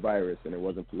about coronavirus and it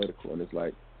wasn't political, and it's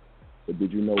like, but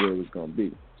did you know where it was going to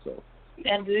be? So.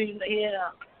 And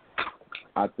yeah.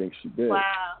 I think she did.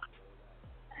 Wow.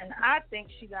 And I think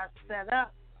she got set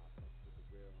up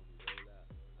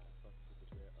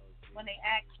when they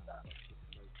asked her.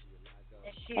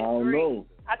 And she agreed. I don't know.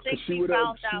 I think she found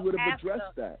out she would have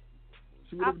addressed that.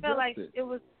 She would have I feel like it. It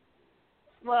was.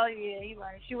 Well, yeah, you're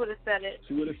right. She would have said it.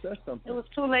 She would have said something. It was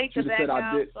too late to back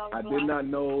out. I did not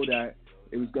know that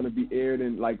it was going to be aired.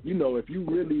 And, like, you know, if you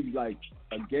really, like,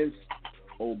 against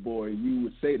old boy, you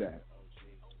would say that.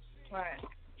 Right.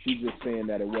 She's just saying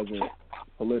that it wasn't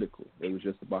political. It was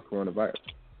just about coronavirus.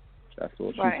 That's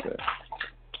what she said.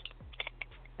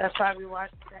 That's probably how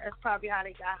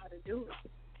they got her to do it.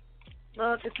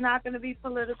 Look, it's not going to be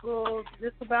political. It's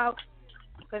just about.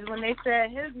 Because when they said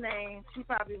his name, she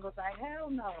probably was like, hell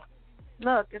no.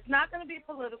 Look, it's not going to be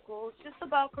political. It's just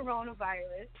about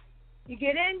coronavirus. You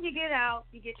get in, you get out,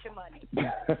 you get your money.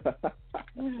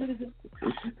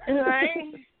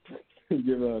 Right?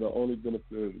 Give her the only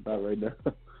benefit of the doubt right now.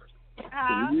 So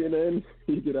you get in,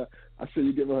 you get out. I said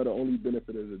you're giving her the only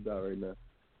benefit of the doubt right now.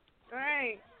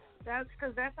 Right. That's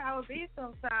because that's how it be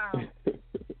sometimes.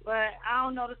 But I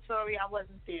don't know the story. I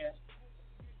wasn't there.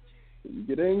 You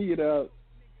get in, you get out.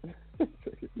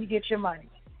 You get your money.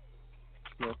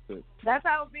 That's it. That's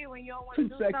how it be when you don't want to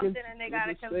do something and they got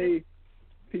to convince.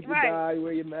 People die,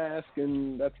 wear your mask,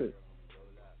 and that's it.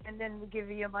 And then we give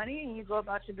you your money and you go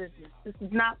about your business. This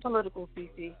is not political,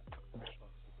 CC.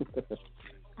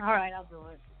 All right, I'll do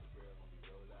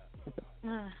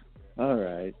it. All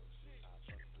right.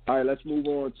 All right, let's move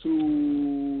on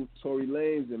to Tory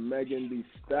Lanez and Megan Thee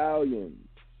Stallion.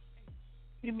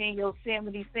 You mean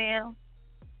Yosemite Sam?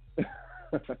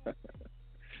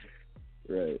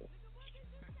 Right.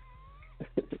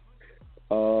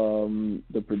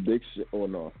 The prediction. Oh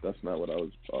no, that's not what I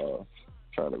was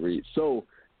trying to read. So,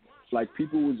 like,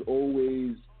 people was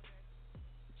always,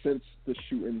 since the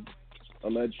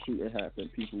alleged shooting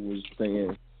happened, people was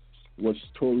saying, "What's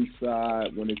Tory's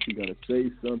side? When is he gonna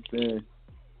say something?"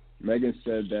 Megan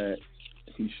said that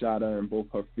he shot her in both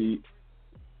her feet.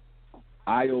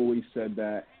 I always said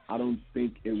that I don't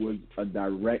think it was a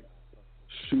direct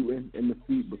shooting in the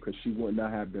feet because she would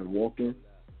not have been walking.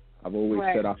 I've always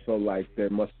said I felt like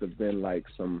there must have been like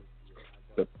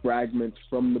the fragments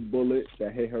from the bullet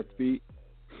that hit her feet,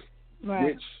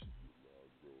 which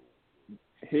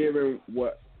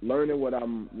learning what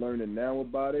I'm learning now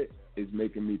about it is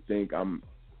making me think I'm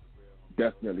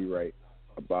definitely right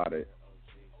about it.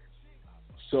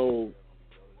 So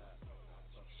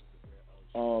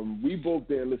we both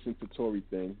didn't listen to Tory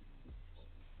thing.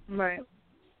 Right.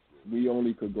 We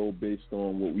only could go based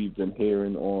on what we've been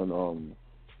hearing on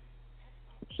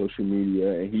social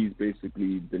media, and he's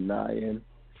basically denying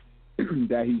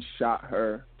that he shot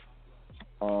her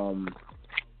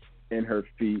in her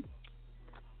feet.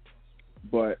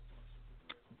 But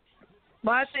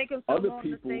why take him so other long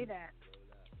people, to say that?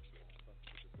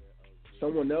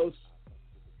 someone else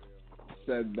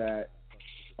said that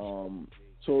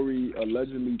Tory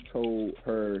allegedly told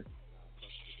her,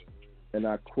 and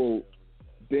I quote,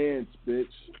 "Dance, bitch,"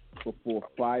 before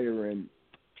firing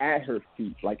at her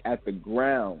feet, like at the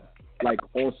ground, like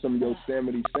on some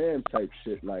Yosemite Sam type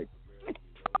shit, like.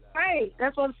 Right,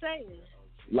 that's what I'm saying.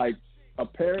 Like,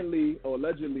 apparently or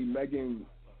allegedly, Megan,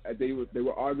 they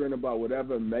were arguing about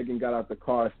whatever. Megan got out the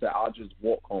car and said, "I'll just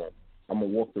walk home. I'm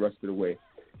gonna walk the rest of the way."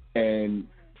 And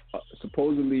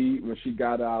supposedly, when she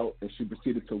got out and she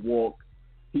proceeded to walk,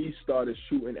 he started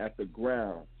shooting at the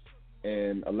ground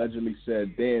and allegedly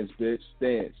said, "Dance, bitch,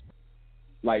 dance."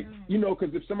 Like, you know,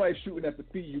 because if somebody's shooting at the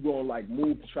feet, you gonna like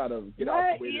move to try to get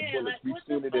out the way of the bullets. We've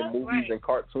seen it in movies and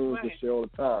cartoons and shit all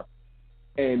the time.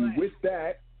 And with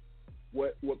that,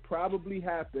 what probably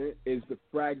happened is the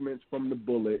fragments from the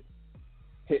bullet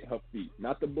hit her feet.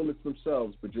 Not the bullets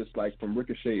themselves, but just like from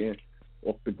ricocheting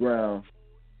off the ground.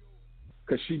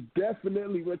 Because she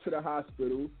definitely went to the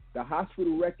hospital. The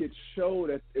hospital records show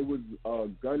that it was a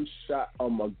gunshot,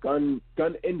 a gun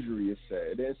injury, it said.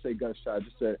 It didn't say gunshot, it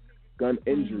just said gun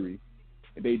injury.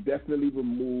 And they definitely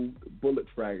removed bullet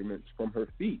fragments from her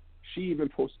feet. She even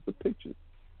posted the picture.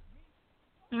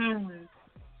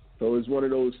 So it's one of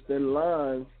those thin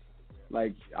lines.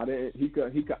 Like, he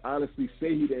could honestly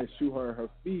say he didn't shoot her in her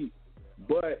feet,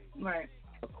 but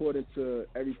according to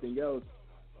everything else,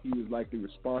 he was likely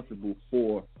responsible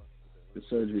for the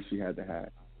surgery she had to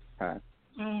have.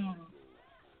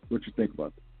 What you think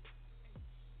about that?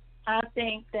 I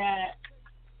think that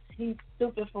he's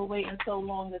stupid for waiting so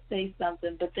long to say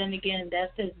something, but then again,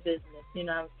 that's his business. You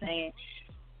know what I'm saying?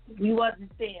 We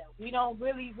wasn't there. We don't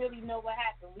really know what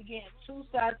happened. We getting two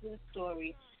sides of the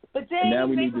story. But then and now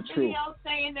we make need a the video truth.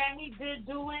 saying that he did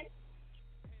do it.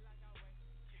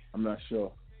 I'm not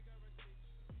sure.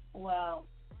 Well,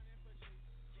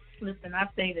 listen, I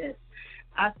say this.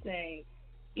 I say,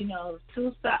 you know,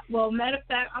 two sides. Well, matter of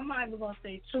fact, I'm not even going to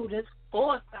say two. There's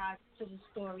four sides to the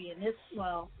story, and this,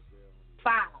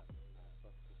 five.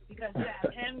 Because you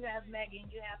have him, you have Megan,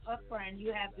 you have her friend,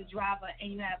 you have the driver,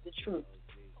 and you have the truth.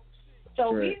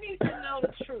 So we need to know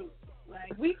the truth.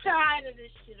 Like, we tired of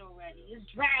this shit already. It's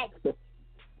dragging.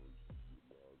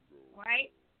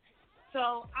 Right?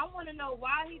 So I want to know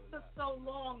why he took so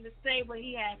long to say what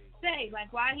he had to say.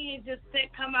 Like, why he didn't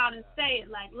just come out and say it.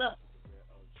 Like, look,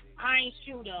 I ain't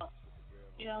shoot her.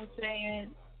 You know what I'm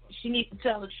saying? She needs to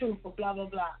tell the truth or blah, blah,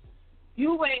 blah.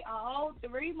 You wait a whole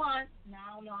 3 months. Now,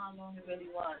 I don't know how long it really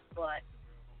was, but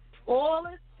all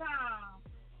this time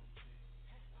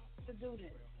to do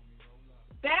this.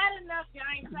 Bad enough y'all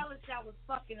ain't tell us y'all was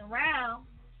fucking around.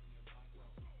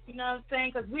 You know what I'm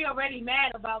saying? Because we already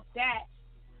mad about that.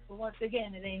 But once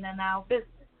again, it ain't none of our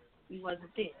business. We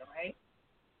wasn't there, right?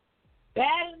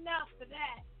 Bad enough for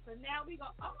that. So now we go,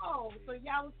 oh, so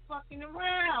y'all was fucking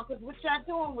around. Because what y'all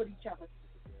doing with each other?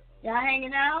 Y'all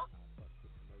hanging out?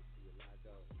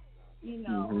 You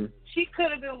know, she could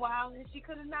have been wilding. She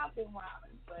could have not been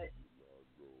wilding. But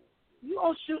you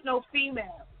don't shoot no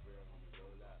female.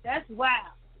 That's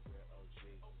wild.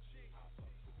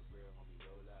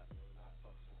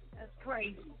 That's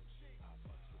crazy.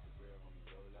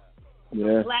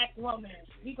 Yeah. A black woman.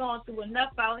 We going through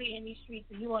enough out here in these streets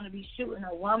and you want to be shooting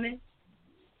a woman?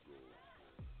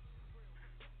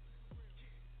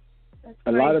 That's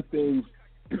crazy. A lot of things,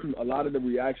 a lot of the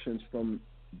reactions from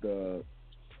the,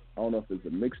 I don't know if it's a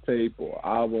mixtape or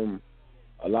album,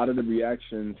 a lot of the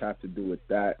reactions have to do with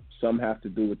that. Some have to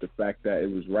do with the fact that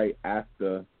it was right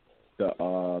after the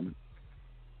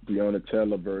Breonna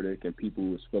Taylor verdict, and people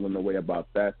was feeling the way about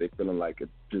that. They feeling like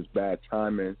it's just bad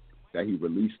timing that he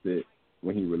released it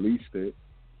when he released it,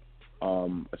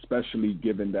 especially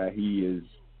given that he is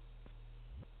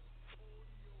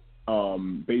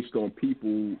based on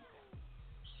people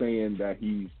saying that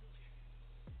he's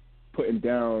putting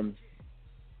down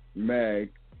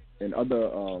Meg and other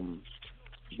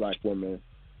black women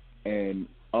and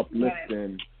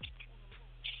uplifting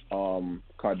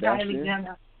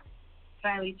Kardashian.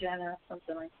 Kylie Jenner,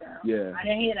 something like that. Yeah. I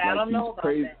didn't hear that. Like, I don't know about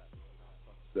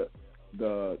that.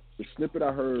 The snippet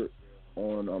I heard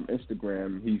on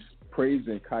Instagram, he's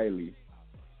praising Kylie,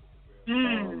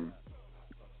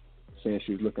 saying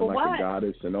she's looking like a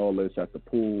goddess and all this at the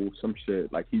pool, some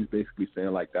shit. Like, he's basically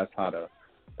saying like that's how the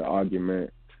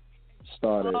argument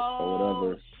started or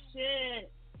whatever.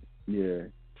 Shit. Yeah.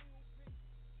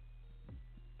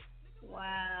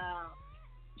 Wow.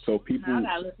 So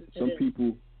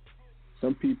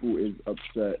some people is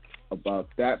upset about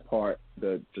that part,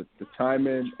 the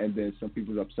timing, and then some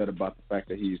people's upset about the fact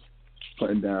that he's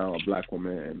putting down a black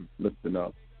woman and lifting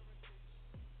up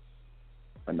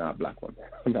a not black woman,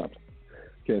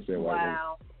 Can't say a white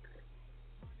wow.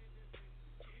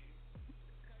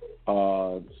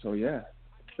 woman. So yeah,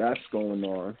 that's going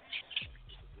on.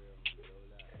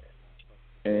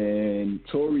 And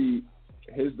Tory,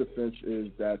 his defense is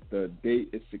that the date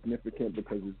is significant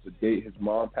because it's the date his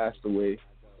mom passed away,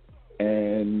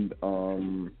 and or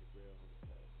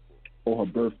her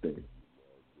birthday,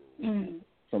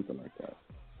 something like that.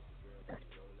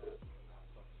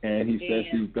 And he says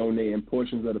he's donating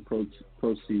portions of the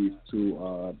proceeds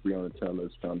to Breonna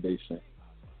Taylor's foundation.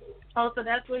 Oh, so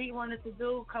that's what he wanted to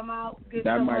do? Come out, get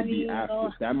that some might money? Be after.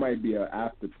 That might be an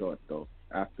afterthought, though,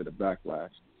 after the backlash.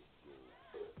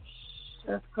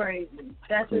 That's crazy.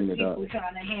 That's just people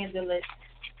trying to handle it.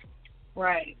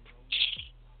 Right.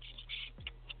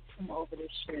 I'm over this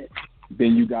shit.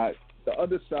 Then you got the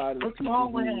other side of What's the wrong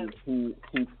people with him?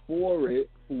 who for it,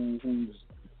 who's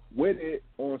with it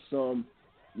on some.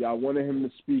 Y'all wanted him to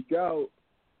speak out,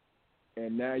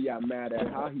 and now y'all mad at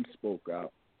how he spoke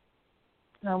out.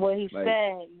 And what he said,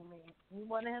 you mean? You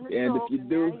wanted him to and talk, if you and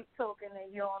do, now he's talking,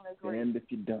 and you don't agree. And if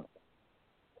you don't.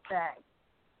 Fact.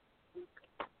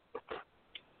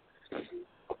 I'm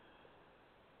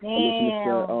listening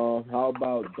to how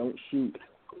about don't shoot,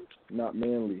 not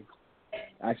manly.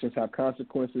 Actions have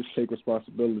consequences, take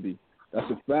responsibility.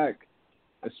 That's a fact,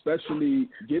 especially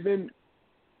given.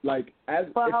 Like,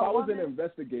 if I was an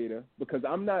investigator, because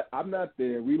I'm not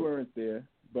there, we weren't there,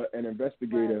 but an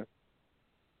investigator,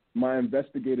 my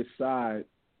investigative side,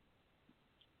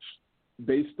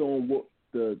 based on what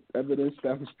the evidence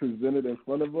that was presented in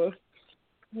front of us,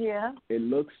 it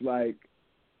looks like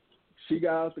she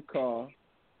got out the car,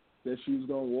 said she was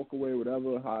going to walk away,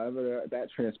 however that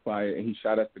transpired, and he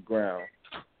shot at the ground,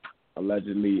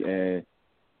 allegedly, and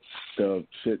the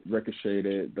shit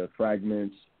ricocheted, the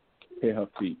fragments hit her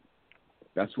feet.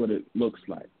 That's what it looks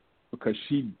like. Because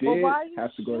she did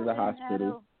have to go to the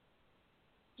hospital.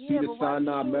 See, the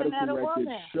Sinai medical records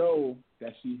show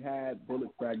that she had bullet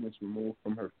fragments removed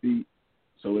from her feet.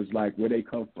 So it's like, where they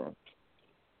come from?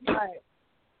 Right.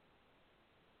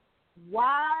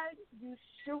 Why you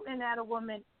shooting at a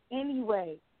woman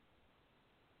anyway?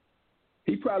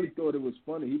 He probably thought it was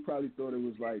funny. He probably thought it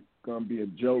was like gonna be a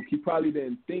joke. He probably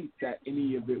didn't think that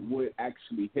any of it would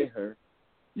actually hit her.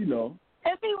 You know.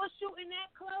 If he was shooting that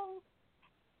close,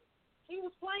 he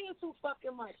was playing too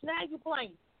fucking much. Now you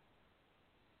playing.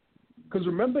 Because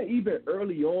remember, even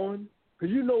early on,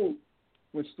 because you know,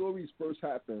 when stories first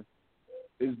happen,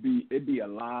 it'd be a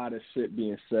lot of shit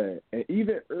being said. And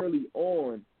even early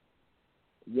on,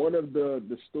 one of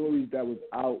the stories that was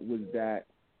out was that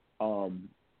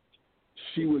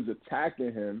she was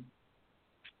attacking him,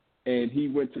 and he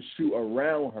went to shoot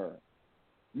around her.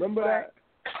 Remember that?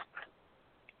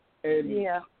 And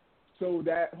so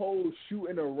that whole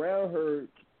shooting around her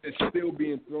is still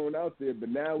being thrown out there, but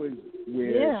now is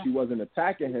where she wasn't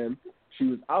attacking him. She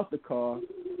was out the car,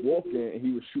 walking, and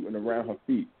he was shooting around her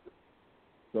feet.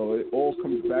 So it all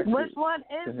comes back to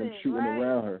him shooting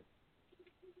around her.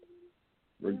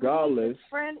 Regardless. His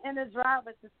friend and the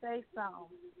driver to say something.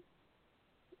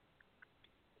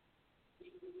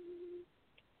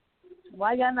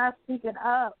 Why y'all not speaking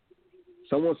up?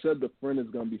 Someone said the friend is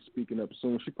going to be speaking up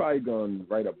soon. She probably going to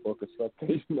write a book or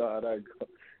something. You know how that goes.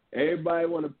 Everybody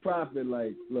want to profit.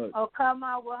 Like, look. Oh, come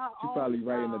out with her She's own probably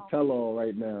writing song. a tell-all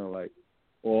right now, like,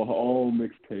 or her own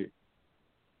mixtape.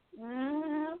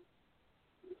 Mm-hmm.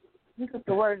 You took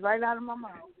the words right out of my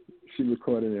mouth. She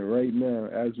recording it right now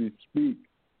as we speak.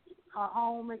 Her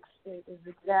own mixtape is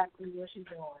exactly what she's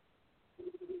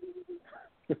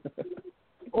doing.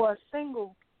 Or a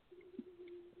single.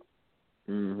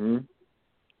 Mm-hmm.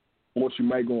 Or she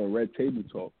might go on Red Table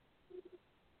Talk.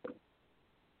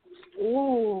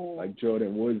 Ooh. Like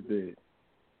Jordan Woods did.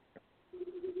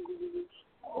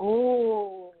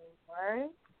 Ooh. Right?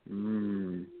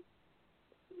 Mm.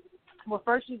 Well,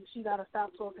 first she got to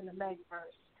stop talking to Meg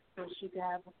first so she can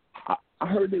have I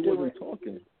heard they wasn't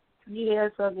talking. Yeah,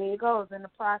 so there it goes in the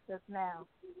process now.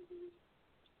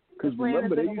 Because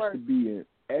remember, they used to be in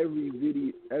every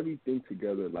video, everything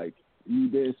together. Like, you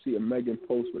didn't see a Megan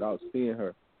post without seeing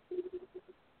her.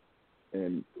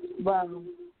 And well,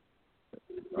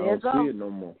 I don't see it no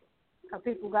more. Her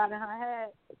people got in her head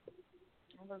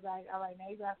and was like, all right, now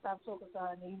you got to stop talking to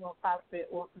her and then you're going to pop it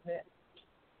off of it.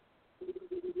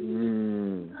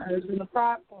 It was in the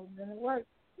process and it worked.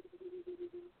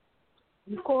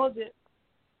 You called it.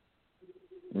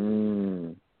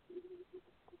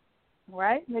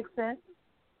 Right? Makes sense.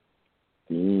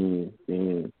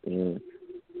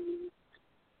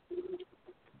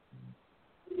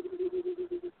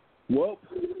 Well,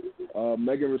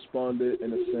 Megan responded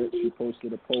in a sense. She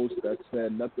posted a post that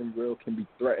said nothing real can be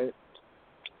threatened.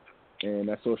 And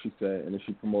that's all she said. And then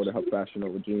she promoted her Fashion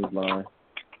Over Jeans line.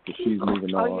 So she's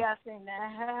moving on. Oh, yeah, I seen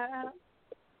that.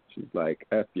 She's like,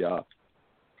 F y'all.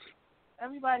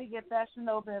 Everybody get Fashion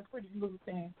Over and Pretty Blue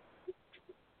thing.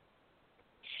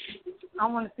 I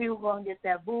want to see who's going to get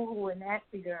that Boohoo and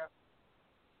Nasty Girl.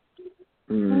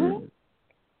 Mm-hmm.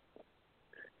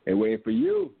 They waiting for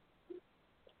you.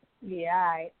 Yeah, all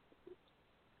right.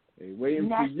 They waiting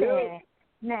Nasty, for you.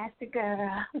 Nasty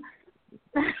Girl.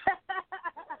 They're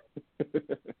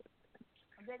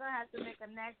going to have to make a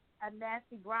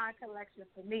Nasty Grind collection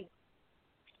for me.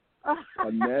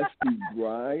 A Nasty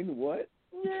Grind? What?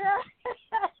 Yeah.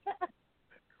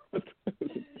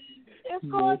 It's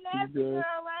called Nasty Girl,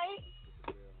 right?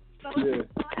 So it's going to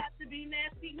have to be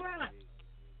Nasty Grind.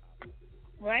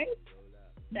 Right?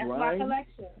 That's Grind? my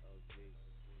collection.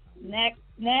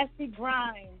 Nasty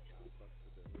Grind.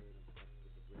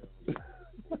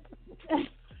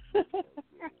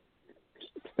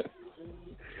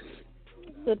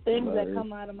 The things that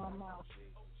come out of my mouth,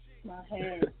 my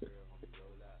head.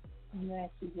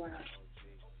 Nasty Grind.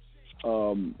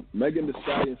 Megan Thee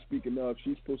Stallion, speaking of,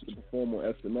 she's supposed to perform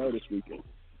on SNL this weekend.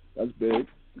 That's big.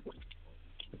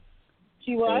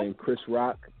 She was? And Chris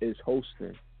Rock is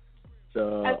hosting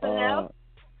the SNL?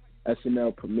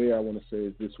 SNL premiere, I want to say,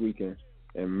 is this weekend.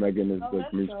 And Megan is the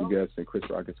musical guest, and Chris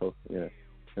Rock is hosting. Yeah,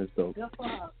 that's dope. Good for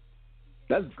her.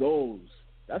 That's goals.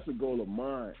 That's a goal of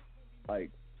mine.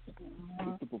 Like,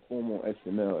 just to perform on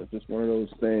SNL. It's just one of those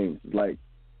things. Like,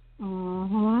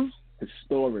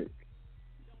 historic.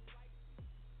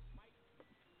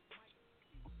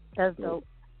 That's dope.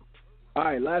 All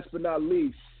right, last but not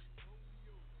least,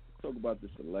 talk about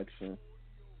this election.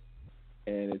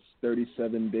 And it's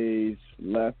 37 days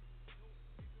left.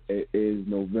 It is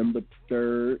November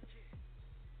 3rd.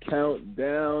 Count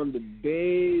down the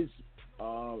days.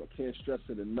 I can't stress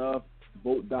it enough.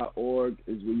 Vote.org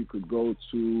is where you could go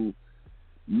to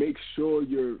make sure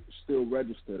you're still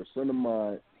registered. A friend of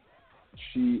mine,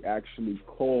 she actually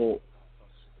called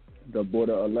the Board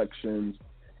of Elections,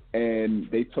 and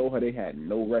they told her they had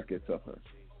no records of her.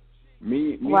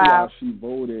 Meanwhile, she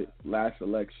voted last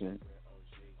election.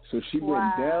 So she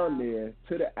went down there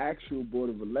to the actual Board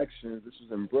of Elections. This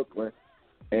was in Brooklyn.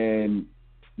 And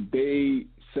they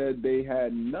said they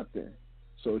had nothing.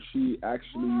 So she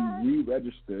actually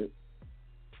re-registered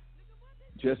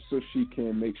just so she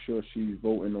can make sure she's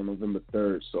voting on November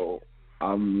 3rd. So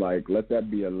I'm like, let that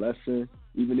be a lesson.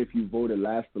 Even if you voted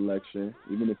last election,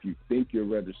 even if you think you're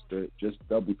registered, just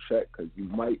double check, because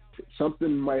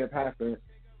something might have happened,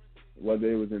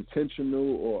 whether it was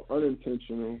intentional or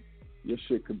unintentional. Your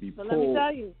shit could be pulled. Let me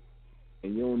tell you,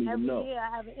 and you don't even know. Every year I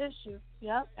have an issue.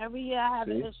 Yep, every year I have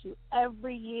an issue.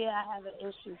 Every year I have an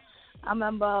issue. I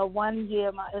remember one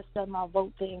year it said my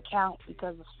vote didn't count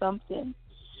because of something.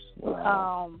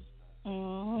 Wow.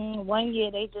 1 year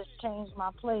they just changed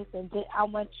my place, and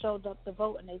I showed up to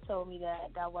vote, and they told me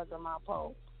that wasn't my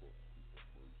poll.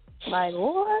 Like,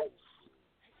 what?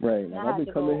 Right. Like, I've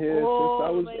been coming here since I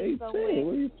was 18. What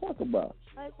are you talking about?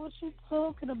 Like, what you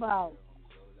talking about?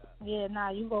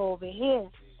 Yeah, you go over here.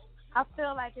 I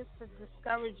feel like it's to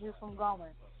discourage you from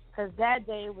going. Because that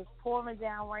day it was pouring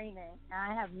down, raining, and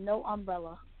I have no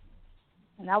umbrella.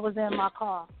 And I was in my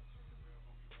car,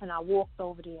 and I walked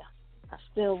over there. I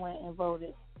still went and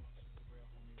voted.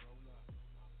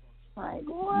 Like,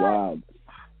 what? Wow.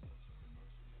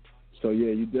 So,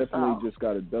 yeah, you definitely just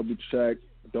got to double check.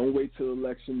 Don't wait till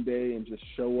election day and just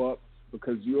show up,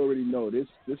 because you already know this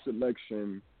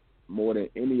election, more than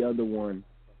any other one,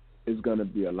 is going to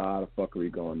be a lot of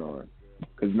fuckery going on.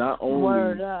 Because not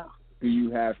only do you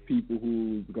have people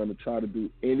who's going to try to do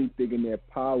anything in their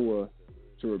power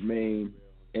to remain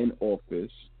in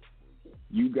office,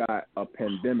 you got a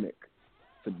pandemic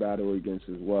to battle against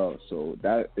as well. So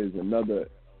that is another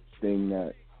thing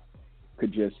that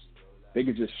they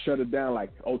could just shut it down,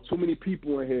 like, oh, too many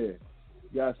people in here.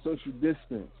 You got social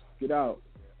distance. Get out.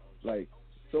 Like,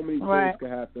 so many things could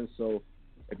happen. So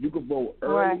if you could vote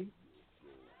early,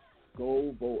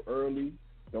 go vote early.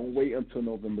 Don't wait until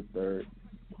November 3rd.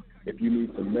 If you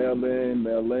need to mail in,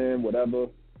 whatever,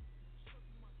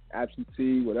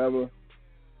 absentee, whatever.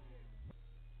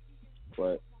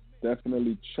 But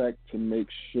definitely check to make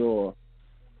sure.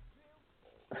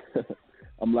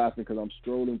 I'm laughing because I'm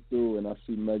strolling through and I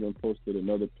see Megan posted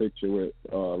another picture with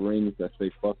rings that say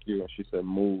 "fuck you," and she said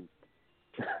 "move."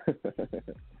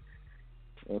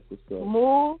 That's what's up.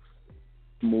 Move?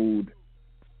 Mood.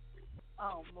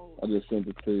 Oh, move. I just sent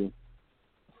it to you.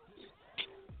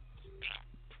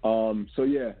 So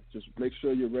yeah, just make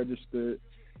sure you're registered.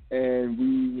 And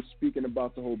we were speaking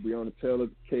about the whole Breonna Taylor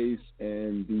case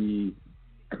and the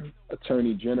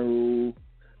Attorney General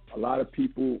a lot of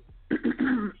people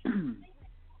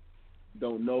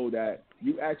don't know that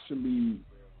you actually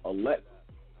elect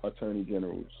attorney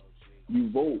generals. You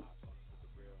vote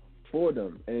for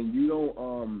them, and you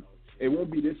don't. It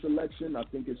won't be this election. I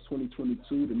think it's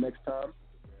 2022, the next time.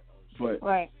 But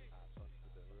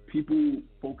people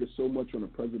focus so much on the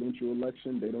presidential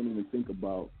election, they don't even think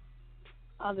about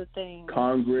other things.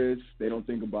 Congress. They don't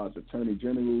think about the attorney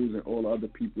generals and all the other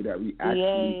people that we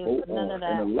actually vote on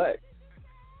and elect.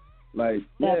 Like,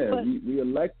 we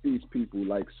elect these people.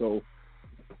 Like, so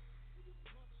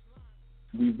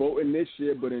we voting this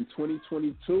year, but in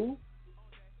 2022,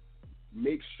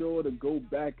 make sure to go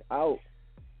back out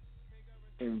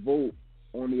and vote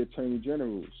on the attorney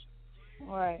generals.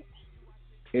 Right.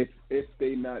 If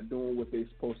they not doing what they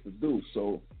supposed to do.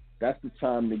 So that's the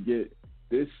time to get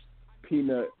this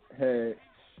peanut head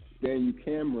Daniel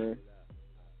Cameron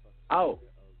out.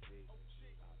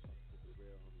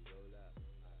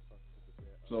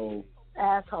 So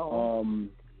asshole.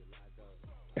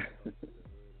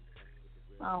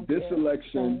 This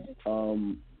election,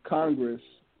 Congress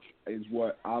is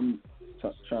what I'm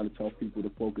trying to tell people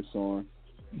to focus on,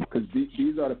 because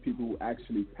these are the people who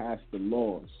actually pass the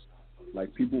laws.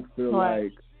 Like, people feel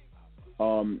like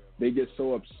they get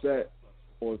so upset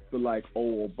or feel like,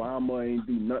 oh, Obama ain't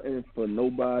do nothing for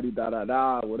nobody,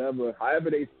 whatever. However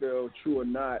they feel, true or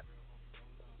not,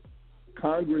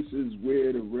 Congress is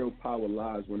where the real power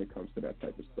lies when it comes to that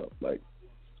type of stuff. Like,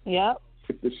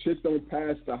 if the shit don't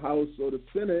pass the House or the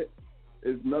Senate,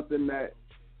 there's nothing that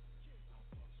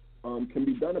can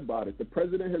be done about it. The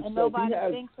president himself, and nobody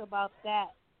thinks about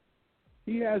that.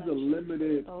 He has a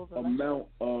limited amount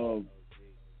of,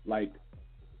 like,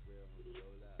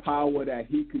 power that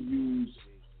he could use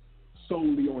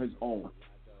solely on his own.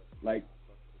 Like,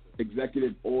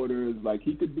 executive orders. Like,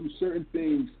 he could do certain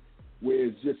things where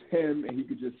it's just him and he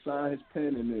could just sign his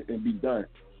pen and be done.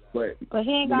 But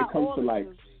he ain't when got it comes all to, like,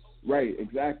 right,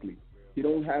 exactly. He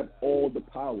don't have all the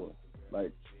power.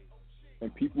 Like,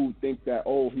 and people think that,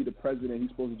 oh, he the president, he's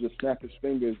supposed to just snap his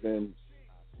fingers and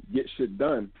get shit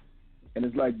done. And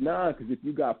it's like, nah, because if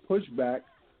you got pushback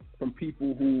from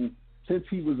people who, since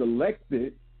he was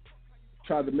elected,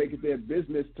 tried to make it their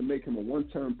business to make him a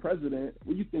one-term president,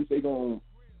 what do you think they're going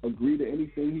to agree to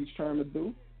anything he's trying to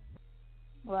do?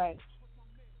 Right.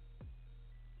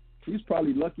 He's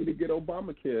probably lucky to get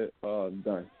Obamacare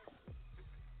done.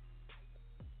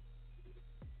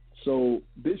 So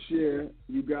this year,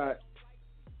 you got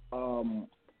all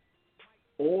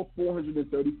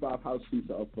 435 House seats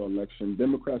are up for election.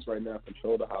 Democrats right now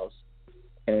control the House.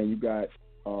 And you got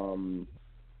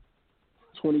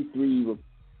 23,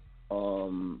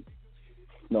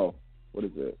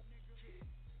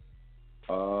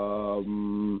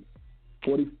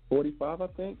 45, I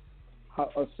think,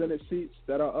 Senate seats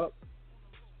that are up.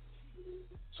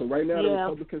 So right now, the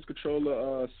Republicans control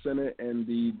the Senate and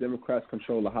the Democrats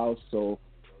control the House. So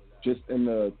just in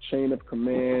the chain of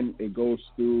command, it goes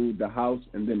through the House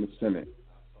and then the Senate,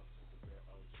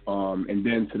 and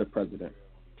then to the president.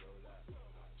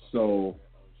 So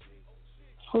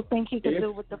who think he can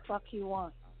do what the fuck he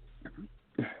wants?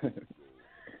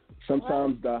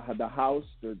 Sometimes the House,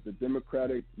 the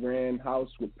Democratic ran House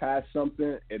would pass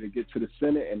something, it'll get to the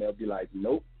Senate, and they'll be like,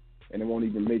 nope, and it won't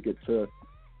even make it to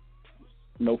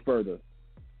no further.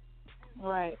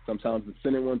 Right. Sometimes the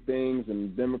Senate want things,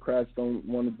 and Democrats don't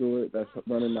want to do it. That's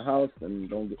running the House,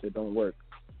 and it don't work.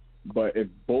 But if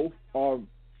both are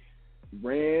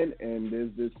ran, and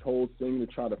there's this whole thing to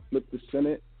try to flip the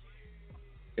Senate,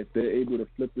 if they're able to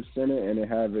flip the Senate and they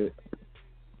have it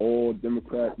all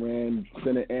Democrat ran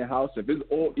Senate and House, if it's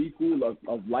all equal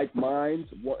of like minds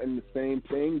wanting the same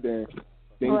thing, then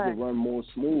things will run more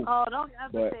smooth. Oh, don't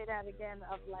ever say that again,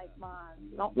 of like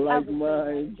minds. Don't like ever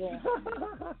minds. say that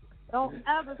again. Don't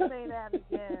ever say that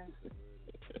again.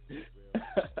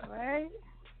 Right?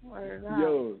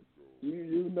 Yo,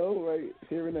 you know, right?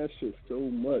 Hearing that shit so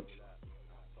much.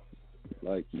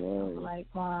 Like minds. Like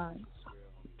minds.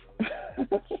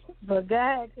 But go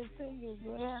ahead, continue.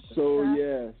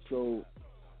 So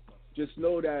just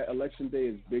know that Election Day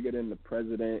is bigger than the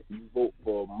president. You vote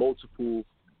for multiple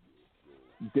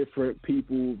different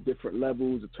people, different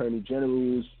levels, attorney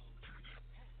generals,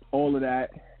 all of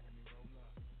that.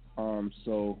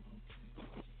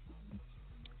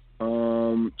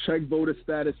 Check voter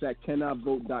status at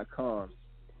cannotvote.com.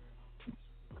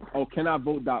 Oh,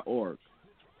 cannotvote.org.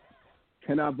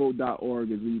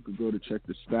 Cannotvote.org is where you could go to check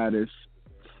the status.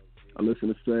 I listen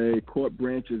to say court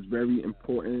branch is very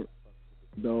important,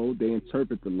 though they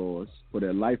interpret the laws for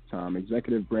their lifetime.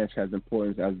 Executive branch has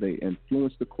importance as they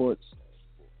influence the courts.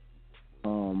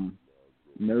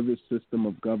 Nervous system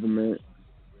of government.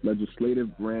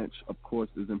 legislative branch, of course,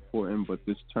 is important, but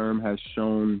this term has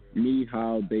shown me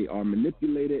how they are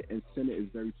manipulated, and Senate is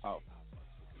very powerful.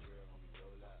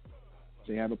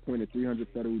 They have appointed 300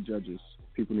 federal judges.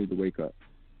 People need to wake up.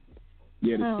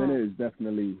 Yeah, the Senate is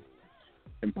definitely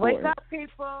important. Wake up,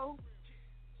 people.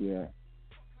 Yeah.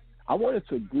 I wanted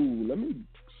to Google. Let me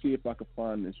see if I can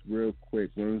find this real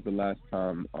quick. When was the last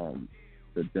time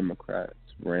the Democrats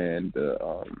ran the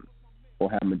or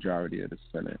had majority of the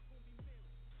Senate?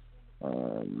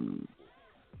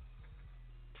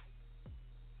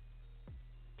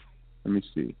 Let me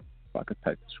see if I can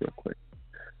type this real quick.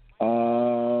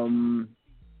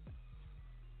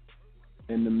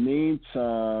 In the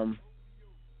meantime,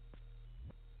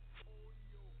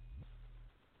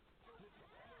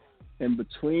 in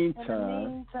between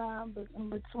time,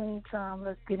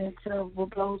 let's get into what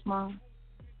blows mine.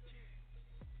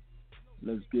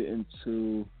 Let's get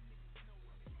into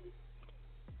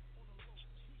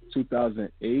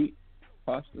 2008,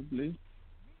 possibly.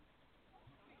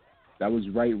 That was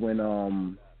right when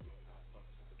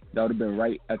that would have been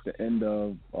right at the end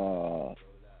of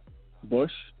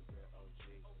Bush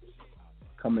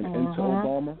coming into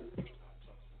Obama.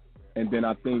 And then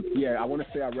I think, I want to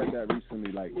say I read that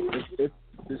recently. Like, if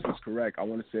this is correct, I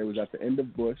want to say it was at the end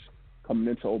of Bush coming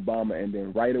into Obama, and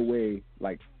then right away,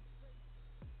 like,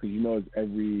 because you know it's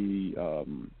every,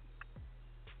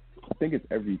 I think it's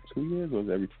every 2 years or it's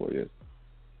every 4 years.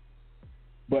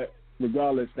 But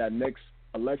regardless, that next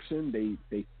election,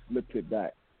 they flipped it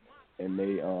back, and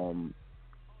they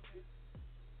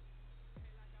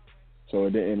so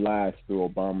it didn't last through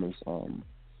Obama's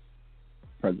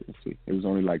presidency. It was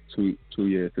only like two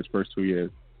years, his first 2 years,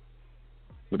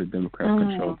 where the Democrats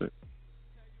controlled it.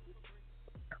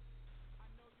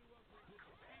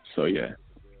 So yeah.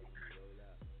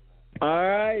 All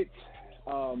right.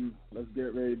 Let's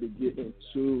get ready to get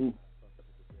into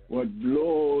what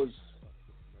blows.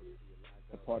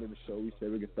 A part of the show we say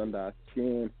we get under our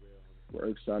skin, what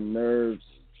irks our nerves.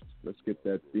 Let's get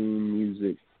that theme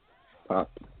music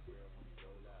popping.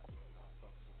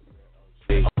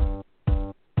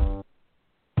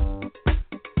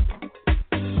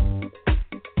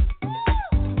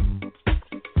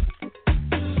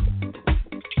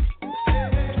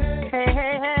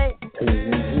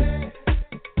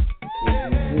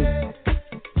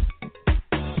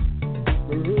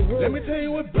 Let me tell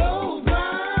you what blows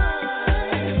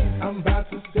mine. I'm about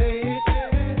to say it.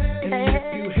 And if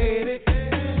you hate it,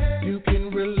 you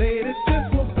can relate it.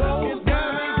 Just what blows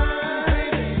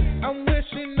mine. I'm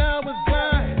wishing I was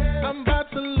blind. I'm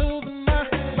about to lose my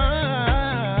mind.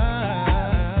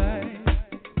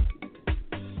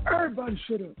 Everybody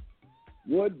shut up.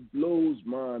 What blows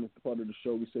mine is part of the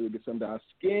show we say we get under our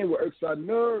skin, what irks our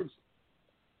nerves.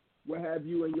 What have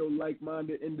you and your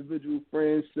like-minded individual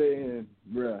friends saying,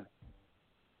 bruh,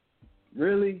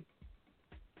 really?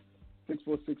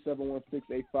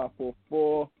 646-716-8544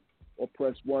 or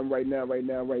press 1 right now.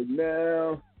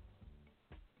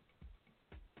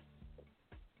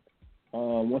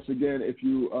 Once again, if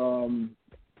you are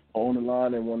on the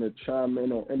line and want to chime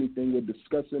in on anything we're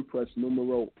discussing, press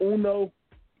numero uno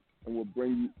and we'll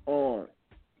bring you on.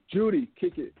 Judy,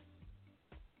 kick it.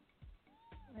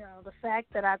 You know, the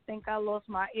fact that I think I lost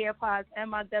my AirPods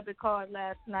and my debit card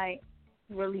last night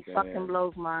really fucking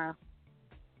blows mine.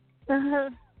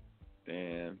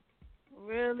 Damn.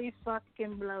 Really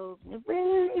fucking blows me.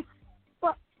 Really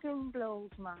fucking blows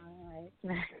my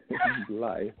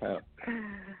life out.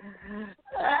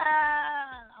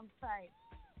 I'm tight.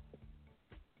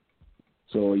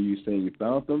 So are you saying you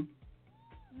found them?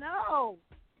 No.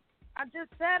 I just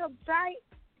said I'm tight.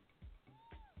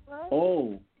 What?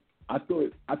 Oh. I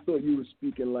thought you were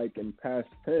speaking like in past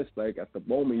tense, like at the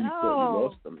moment you thought you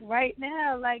lost them. Right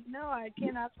now, like, no, I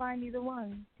cannot find either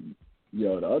one.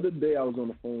 Yo, the other day I was on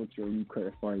the phone with you and you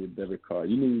couldn't find your debit card.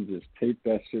 You need to just tape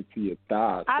that shit to your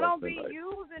thigh. I don't be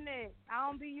using it. I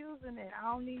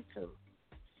don't need to.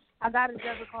 I got a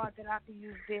debit card that I can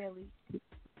use daily.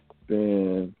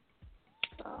 Damn.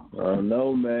 I don't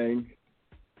know, man.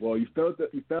 Well, you felt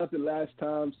it last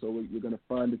time, so we're gonna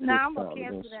find it this time. I'm gonna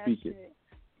cancel that shit.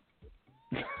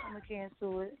 I'm gonna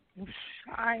cancel it.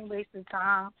 I ain't wasting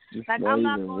time. Just like not I'm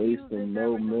not even gonna use it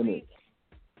no during the minutes. week.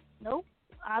 Nope.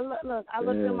 I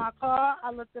looked in my car.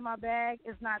 I looked in my bag.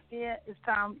 It's not there. It's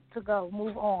time to go.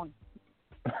 Move on.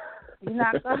 We're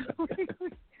not gonna,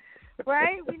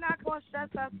 right? We're not gonna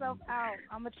stress ourselves out.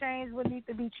 I'm gonna change what needs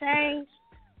to be changed,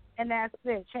 and that's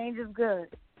it. Change is good.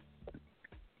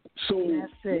 So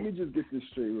let me just get this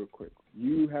straight real quick.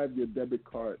 You have your debit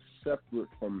card separate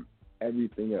from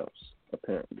everything else,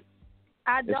 apparently.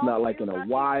 I don't. It's not like in a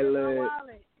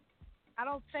wallet. I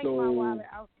don't take my wallet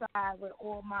outside with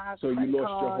all my So you lost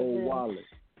your whole and... wallet?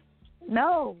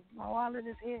 No, my wallet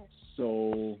is here.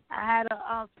 So I had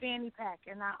a fanny pack,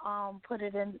 and I put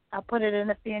it in. I put it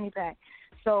in a fanny pack.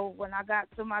 So when I got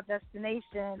to my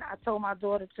destination, I told my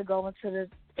daughter to go into the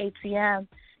ATM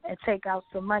and take out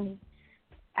some money.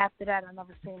 After that, I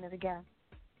never seen it again.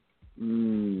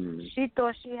 She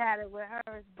thought she had it with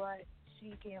hers, but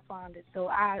she can't find it. So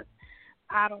I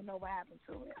don't know what happened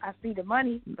to it. I see the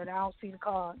money, but I don't see the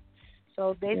card.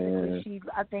 So basically,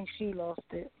 I think she lost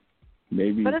it.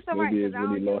 Maybe, but it's all right because I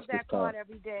really don't use that card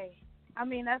every day. I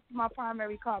mean, that's my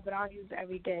primary card, but I don't use it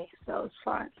every day, so it's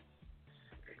fine.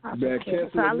 Man, cancel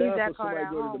so I it leave now that so card somebody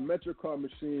at go home. to the MetroCard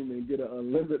machine and get an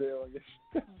unlimited on your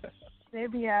They'll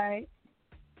be all right.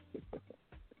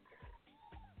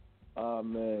 Oh,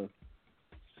 man.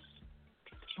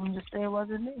 I'm just saying it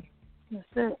wasn't me.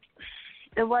 That's it.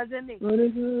 It wasn't me. What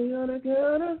is it on the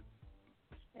counter?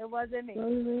 It wasn't me.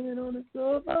 Laying on the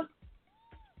sofa.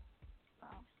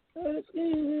 All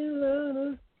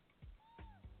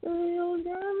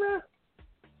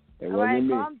right,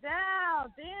 calm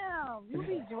down. Damn, you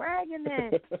be dragging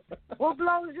it. What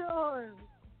blows yours?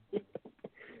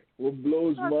 What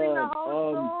blows mine? The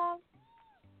whole song?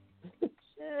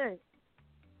 Shit.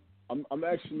 I'm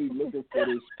actually looking for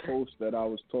this post that I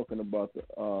was talking about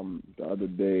the other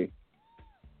day.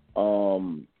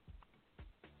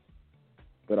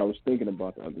 That I was thinking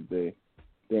about the other day.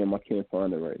 Damn, I can't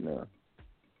find it right now.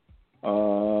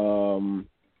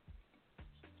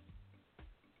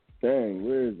 Dang,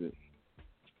 where is it?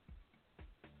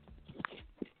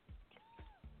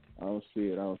 I don't see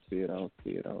it. I'm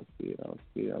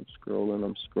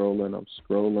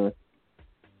scrolling.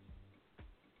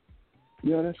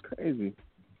 Yeah, that's crazy.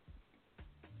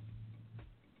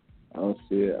 I don't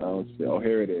see it. Oh,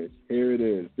 here it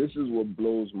is. This is what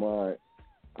blows my...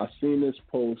 I seen this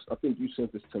post. I think you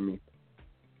sent this to me.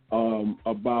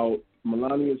 About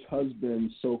Melania's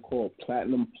husband's so-called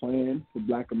platinum plan for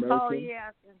Black Americans. Oh yeah,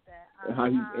 I sent that. And how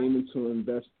he's aiming to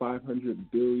invest $500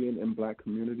 billion in Black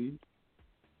communities.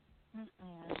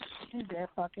 He's dead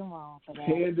fucking wrong for that.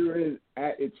 Pandering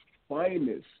at its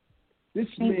finest. This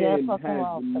man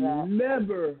has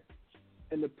never,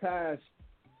 in the past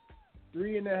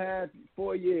 3.5,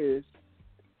 4 years,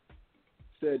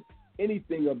 said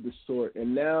anything of the sort.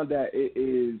 And now that it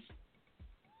is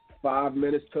 5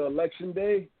 minutes to Election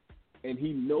Day, and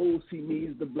he knows he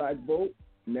needs the Black vote,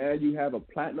 now you have a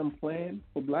platinum plan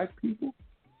for Black people?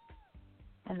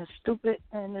 And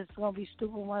it's going to be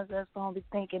stupid ones that's going to be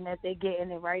thinking that they're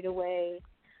getting it right away.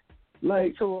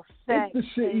 Like, if the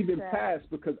shit even passed,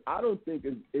 because I don't think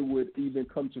it would even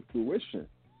come to fruition.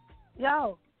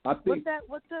 Yo, I think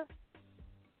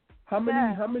how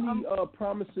many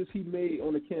promises he made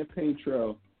on the campaign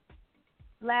trail?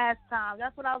 Last time,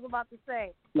 that's what I was about to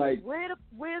say. Like,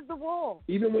 where's the wall?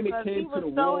 Even when it came to the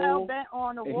wall, hell-bent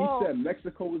on the wall. He said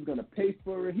Mexico was going to pay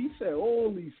for it. He said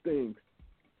all these things.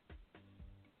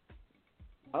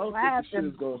 I don't think this shit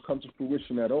is going to come to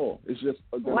fruition at all. It's just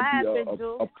going to be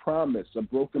a promise, a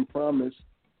broken promise.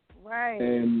 Right.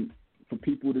 And for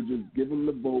people to just give him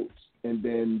the votes, and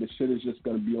then the shit is just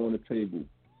going to be on the table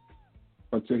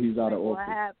until he's out of office. What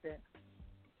happened?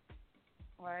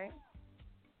 Right.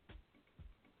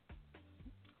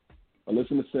 A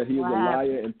listener said he is a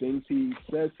liar, and things he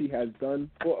says he has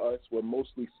done for us were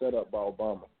mostly set up by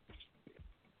Obama.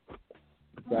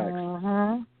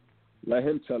 Facts. Let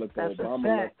him tell it, though.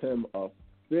 Obama left him a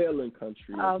failing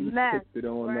country. He picked it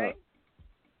on up.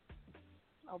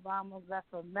 Obama's left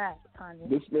a mess, honey.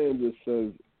 This man just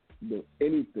says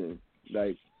anything.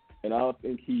 Like, and I don't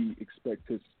think he expects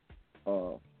his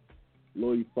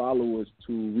loyal followers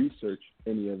to research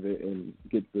any of it and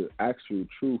get the actual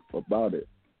truth about it.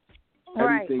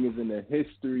 Right. Everything is in the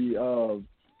history of...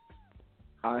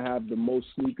 I have the most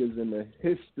sneakers in the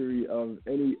history of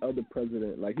any other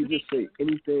president. Like, he just say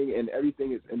anything and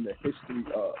everything is in the history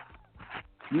of.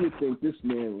 You would think this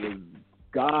man was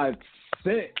God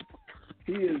sent.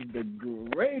 He is the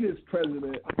greatest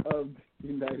president of the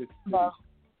United States.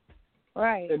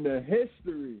 Right. In the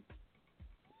history.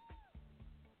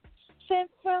 Sent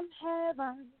from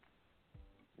heaven.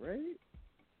 Right?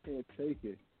 Can't take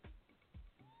it.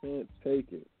 Can't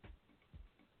take it.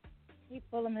 He's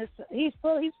full of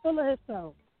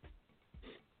himself.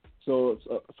 So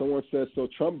someone says, so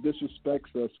Trump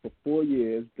disrespects us for 4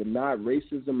 years, denied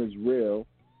racism is real,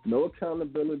 no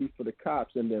accountability for the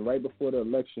cops, and then right before the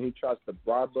election, he tries to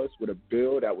bribe us with a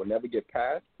bill that will never get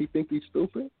passed. He think he's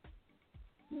stupid?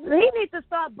 He needs to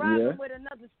start bribing with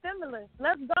another stimulus.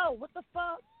 Let's go. What the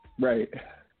fuck? Right.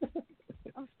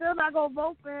 I'm still not gonna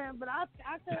vote for him, but I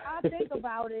think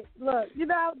about it. Look, you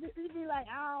know, you be like,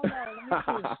 I don't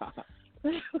know.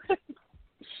 Let me see.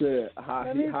 Shit,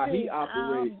 how he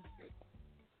operates.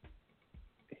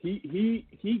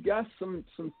 He got some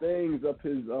things up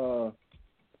his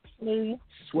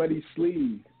sweaty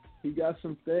sleeve. He got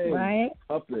some things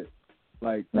up it.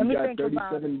 Like he got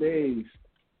 37 days,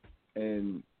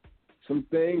 and some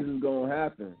things is gonna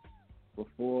happen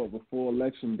before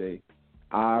election day.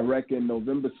 I reckon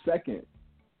November 2nd,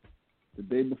 the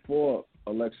day before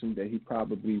election day, he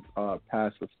probably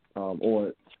pass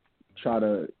or try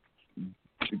to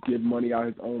give money out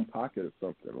of his own pocket or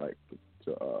something like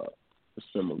to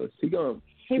stimulus. He better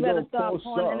start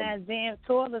pawning that damn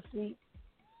toilet seat.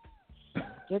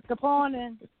 Get the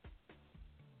pawning.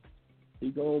 He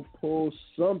gonna pull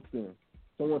something.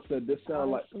 Someone said this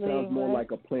sounds more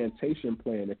like a plantation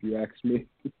plan, if you ask me.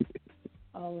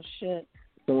 Oh shit.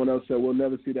 Someone else said we'll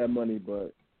never see that money,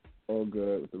 but all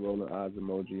good with the rolling eyes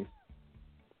emoji.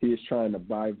 He is trying to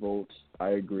buy votes. I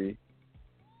agree.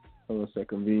 Someone said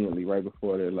conveniently right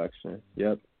before the election.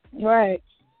 Yep. Right.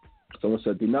 Someone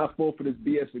said do not vote for this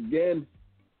BS again.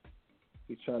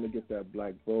 He's trying to get that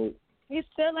black vote. He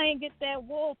still ain't get that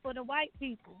wool for the white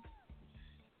people.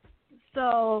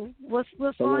 So what's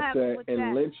going to happen with that?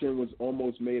 And lynching was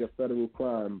almost made a federal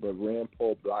crime, but Rand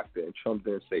Paul blocked it, and Trump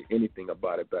didn't say anything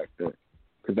about it back then.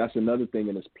 Because that's another thing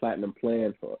in his platinum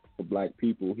plan for black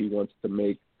people. He wants to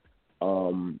make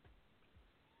Juneteenth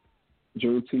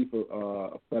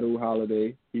a federal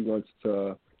holiday. He wants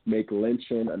to make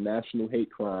lynching a national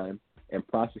hate crime and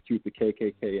prosecute the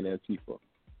KKK and Antifa.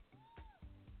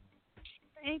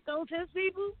 Ain't those his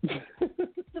people?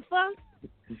 The fuck?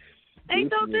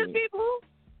 Ain't those his people?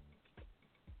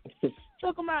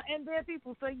 Talking about and their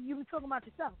people, so you be talking about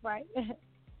yourself, right?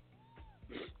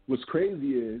 What's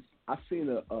crazy is I seen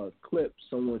a clip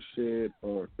someone shared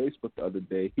on Facebook the other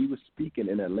day. He was speaking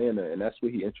in Atlanta, and that's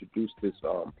where he introduced this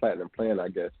platinum plan, I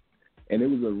guess. And it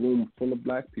was a room full of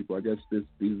black people. I guess these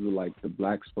are like the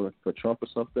blacks for Trump or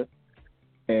something.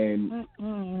 And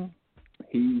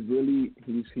he's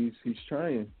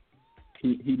trying.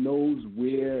 He knows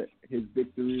where his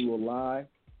victory will lie,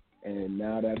 and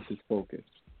now that's his focus.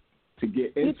 To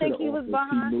get into the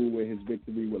office, he knew where his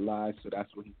victory would lie, so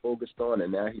that's what he focused on,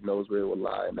 and now he knows where it will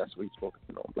lie, and that's what he's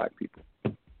focusing on, black people.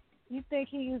 You think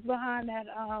he was behind that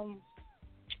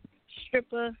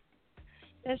stripper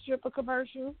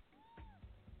commercial?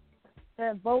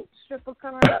 That vote stripper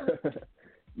commercial?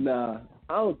 Nah,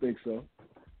 I don't think so.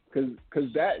 Cause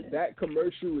that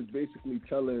commercial is basically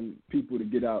telling people to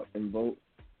get out and vote,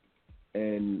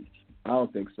 and I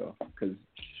don't think so. Because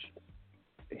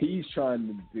he's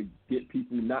trying to get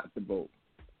people not to vote.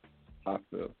 I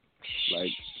feel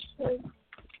like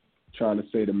trying to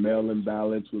say the mail-in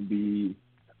ballots would be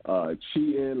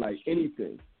cheating, like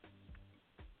anything.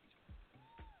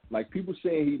 Like people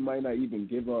saying he might not even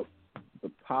give up the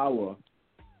power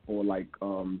or like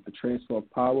the transfer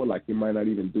of power, like he might not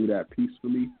even do that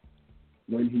peacefully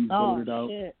when he's voted out.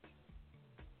 Shit.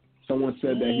 Someone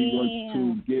said that he wants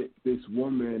to get this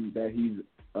woman that he's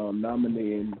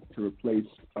nominating to replace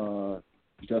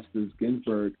Justice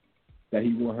Ginsburg, that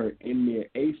he want her in there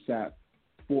ASAP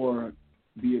for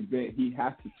the event. He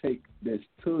has to take this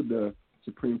to the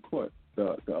Supreme Court,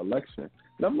 the election.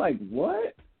 And I'm like,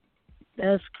 what?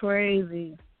 That's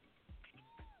crazy.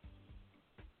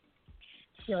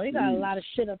 Yo, he got a lot of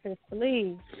shit up his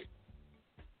sleeve.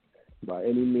 By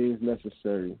any means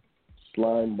necessary.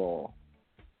 Slime ball.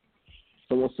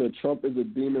 Someone said Trump is a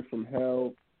demon from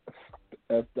hell.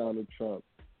 F Donald Trump.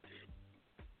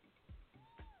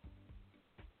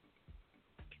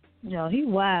 Yo, he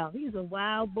wild. He's a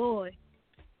wild boy.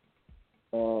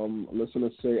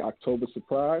 Listeners say October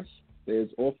surprise. There's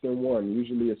often one,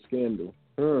 usually a scandal.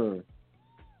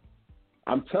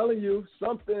 I'm telling you,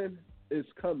 something is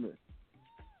coming.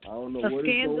 I don't know what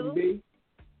it's going to be.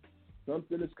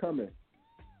 Something is coming.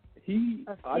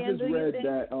 I just read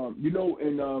that,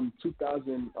 in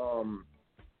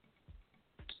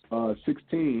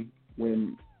 2016,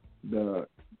 when the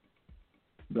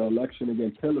election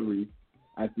against Hillary,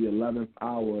 at the 11th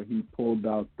hour, he pulled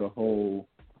out the whole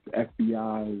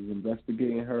FBI is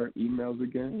investigating her emails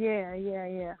again.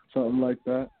 Yeah. Something like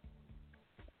that.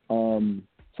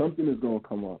 Something is going to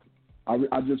come up.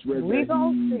 I just read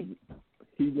that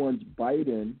he wants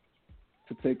Biden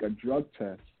to take a drug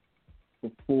test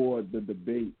before the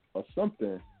debate or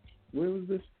something. Where was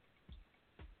this?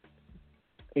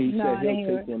 And he said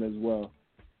he'll take one as well.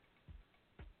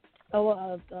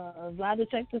 Oh, a lie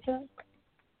detector test?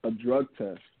 A drug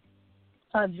test.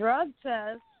 A drug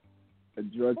test? A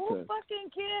drug Who test. fucking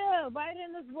cares?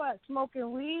 Biden is what?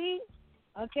 Smoking weed?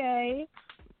 Okay.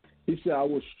 He said, I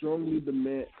will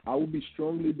be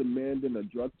strongly demanding a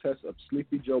drug test of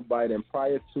Sleepy Joe Biden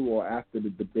prior to or after the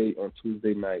debate on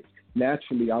Tuesday night.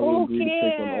 Naturally, I will agree to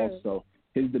take one also.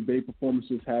 His debate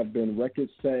performances have been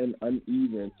record-setting,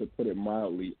 uneven, to put it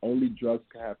mildly. Only drugs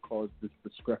can have caused this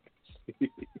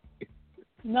discrepancy.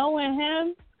 Knowing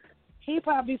him, he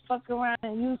probably fuck around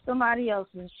and use somebody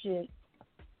else's shit.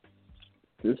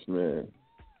 This man.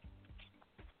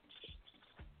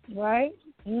 Right?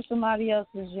 Use somebody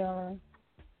else's urine.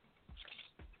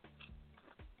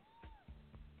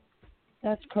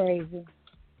 That's crazy.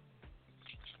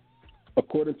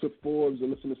 According to Forbes, the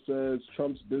listener says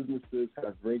Trump's businesses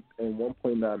have raked in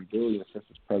 $1.9 billion since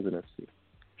his presidency.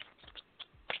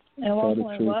 And Tell the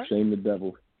 1. truth, what? shame the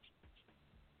devil.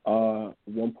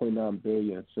 $1.9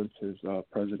 billion since his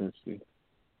presidency.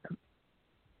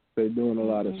 They're doing a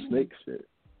lot of snake shit.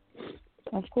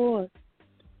 Of course.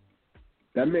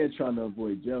 That man trying to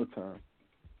avoid jail time.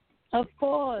 Of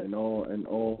course. In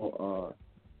all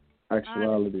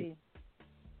actuality.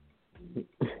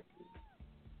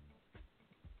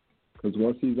 Because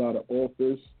once he's out of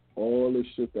office, all this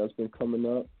shit that's been coming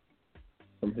up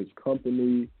from his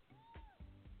company,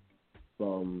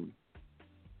 from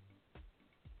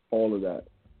all of that,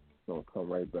 is going to come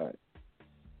right back.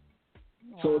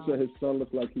 Wow. So said his son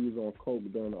looked like he was on coke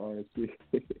during the RNC.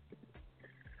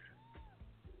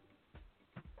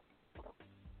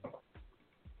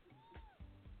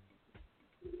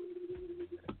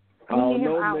 I don't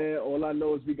know, man. All I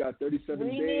know is we got 37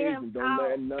 days, and don't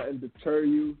let nothing deter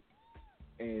you.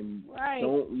 And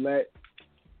don't let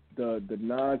the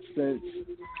nonsense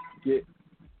get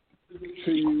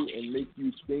to you and make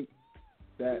you think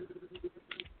that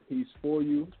he's for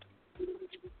you.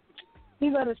 He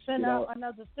better send out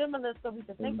another stimulus so we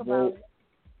can think about it.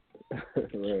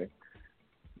 Right.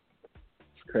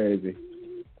 It's crazy.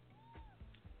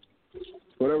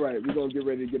 But all right, we're going to get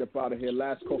ready to get up out of here.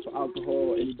 Last call for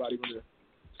alcohol. Anybody want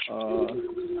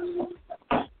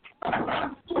to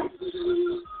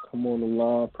come on the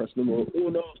line, press number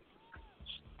 1.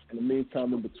 In the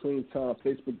meantime, in between time,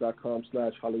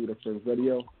 Facebook.com/Hollywood and Friends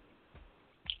Radio.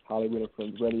 Hollywood and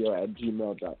Friends Radio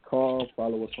 @gmail.com.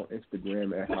 Follow us on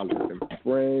Instagram @Hollywood and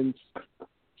Friends.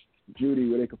 Judy,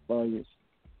 where they can find you?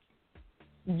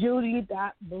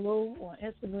 Judy.Blue on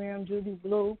Instagram, Judy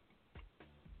Blue.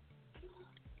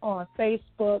 On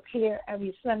Facebook, here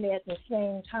every Sunday at the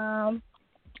same time.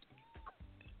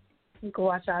 You can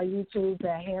watch our YouTube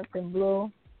at Hampton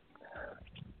Blue.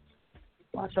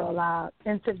 Watch all our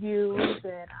interviews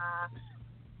and our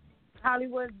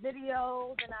Hollywood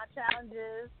videos and our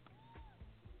challenges.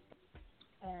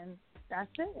 And that's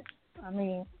it. I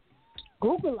mean,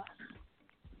 Google us.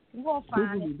 You won't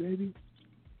find Google me, baby.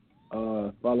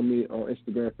 Follow me on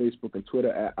Instagram, Facebook, and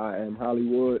Twitter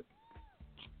 @IamHollywood.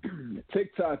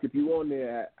 TikTok, if you on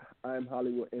there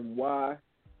 @IamHollywoodNY.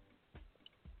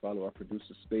 Follow our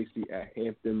producer Stacy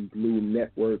 @Hampton Blue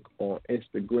Network on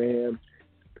Instagram.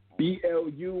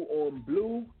 BLU on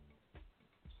Blue.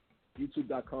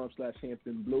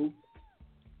 YouTube.com/Hampton Blue.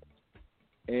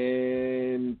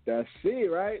 And that's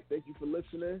it, right? Thank you for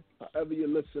listening. However you're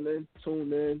listening,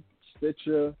 tune in,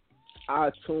 Stitcher,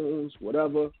 iTunes,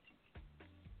 whatever.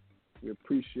 We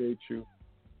appreciate you.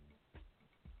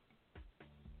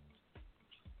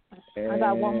 I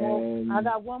got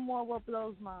one more. What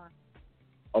blows mine?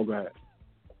 Oh, go ahead.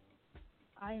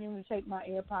 I ain't even take my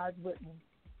AirPods with me.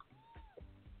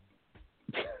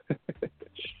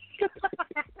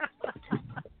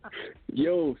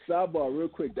 Yo, sidebar, real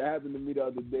quick. That happened to me the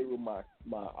other day with my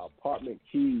apartment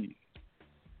keys.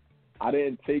 I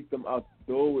didn't take them out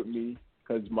the door with me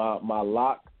because my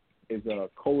lock is a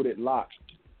coded lock.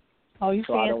 Oh, you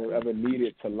so I don't ever need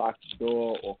it to lock the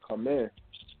door or come in.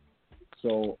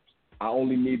 So I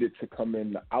only need it to come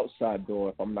in the outside door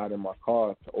if I'm not in my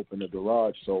car to open the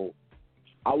garage. So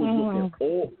I was looking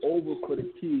all over for the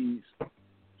keys.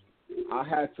 I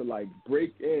had to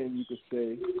break in, you could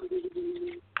say,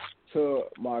 to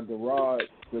my garage,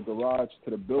 the garage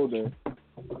to the building,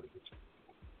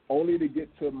 only to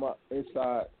get to my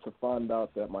inside to find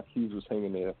out that my keys was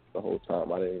hanging there the whole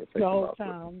time. I didn't even take them out. The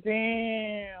whole time.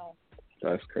 Damn.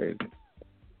 That's crazy.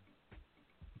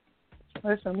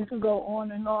 Listen, we could go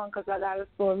on and on because I got a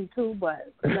story too,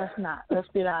 but let's not. Let's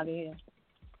get out of here.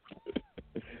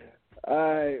 All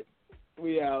right.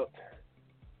 We out.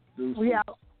 Deuces. We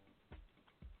out.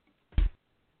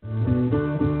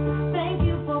 Thank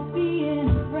you for being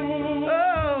a friend.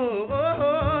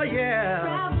 Oh, yeah.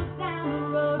 Travel down the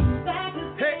road and back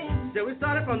again. Hey, so we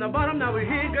started from the bottom, now we're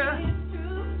here, girl.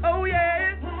 Oh,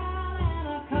 yeah.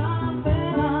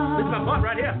 This is my part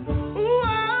right here. Ooh,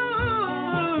 oh,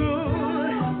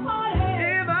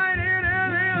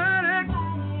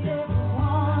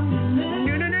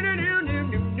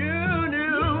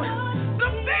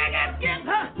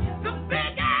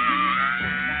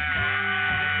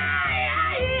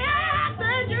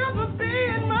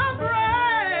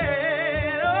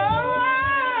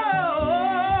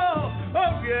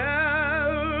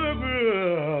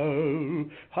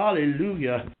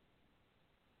 Hallelujah.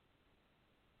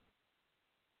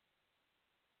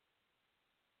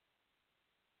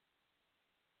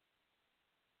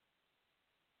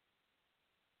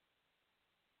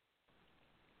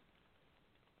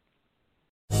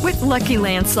 With Lucky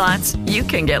Land Slots, you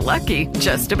can get lucky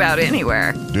just about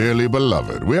anywhere. Dearly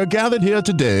beloved, we are gathered here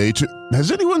today to...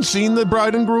 Has anyone seen the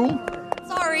bride and groom?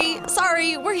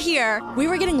 Sorry, we're here. We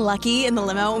were getting lucky in the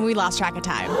limo and we lost track of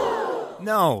time.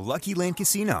 No, Lucky Land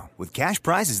Casino, with cash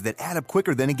prizes that add up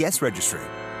quicker than a guest registry.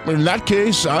 In that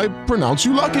case, I pronounce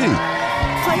you lucky.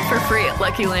 Play for free at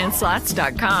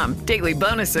LuckyLandSlots.com. Daily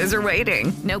bonuses are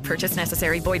waiting. No purchase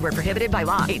necessary. Void where prohibited by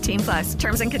law. 18+.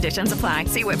 Terms and conditions apply.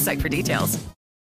 See website for details.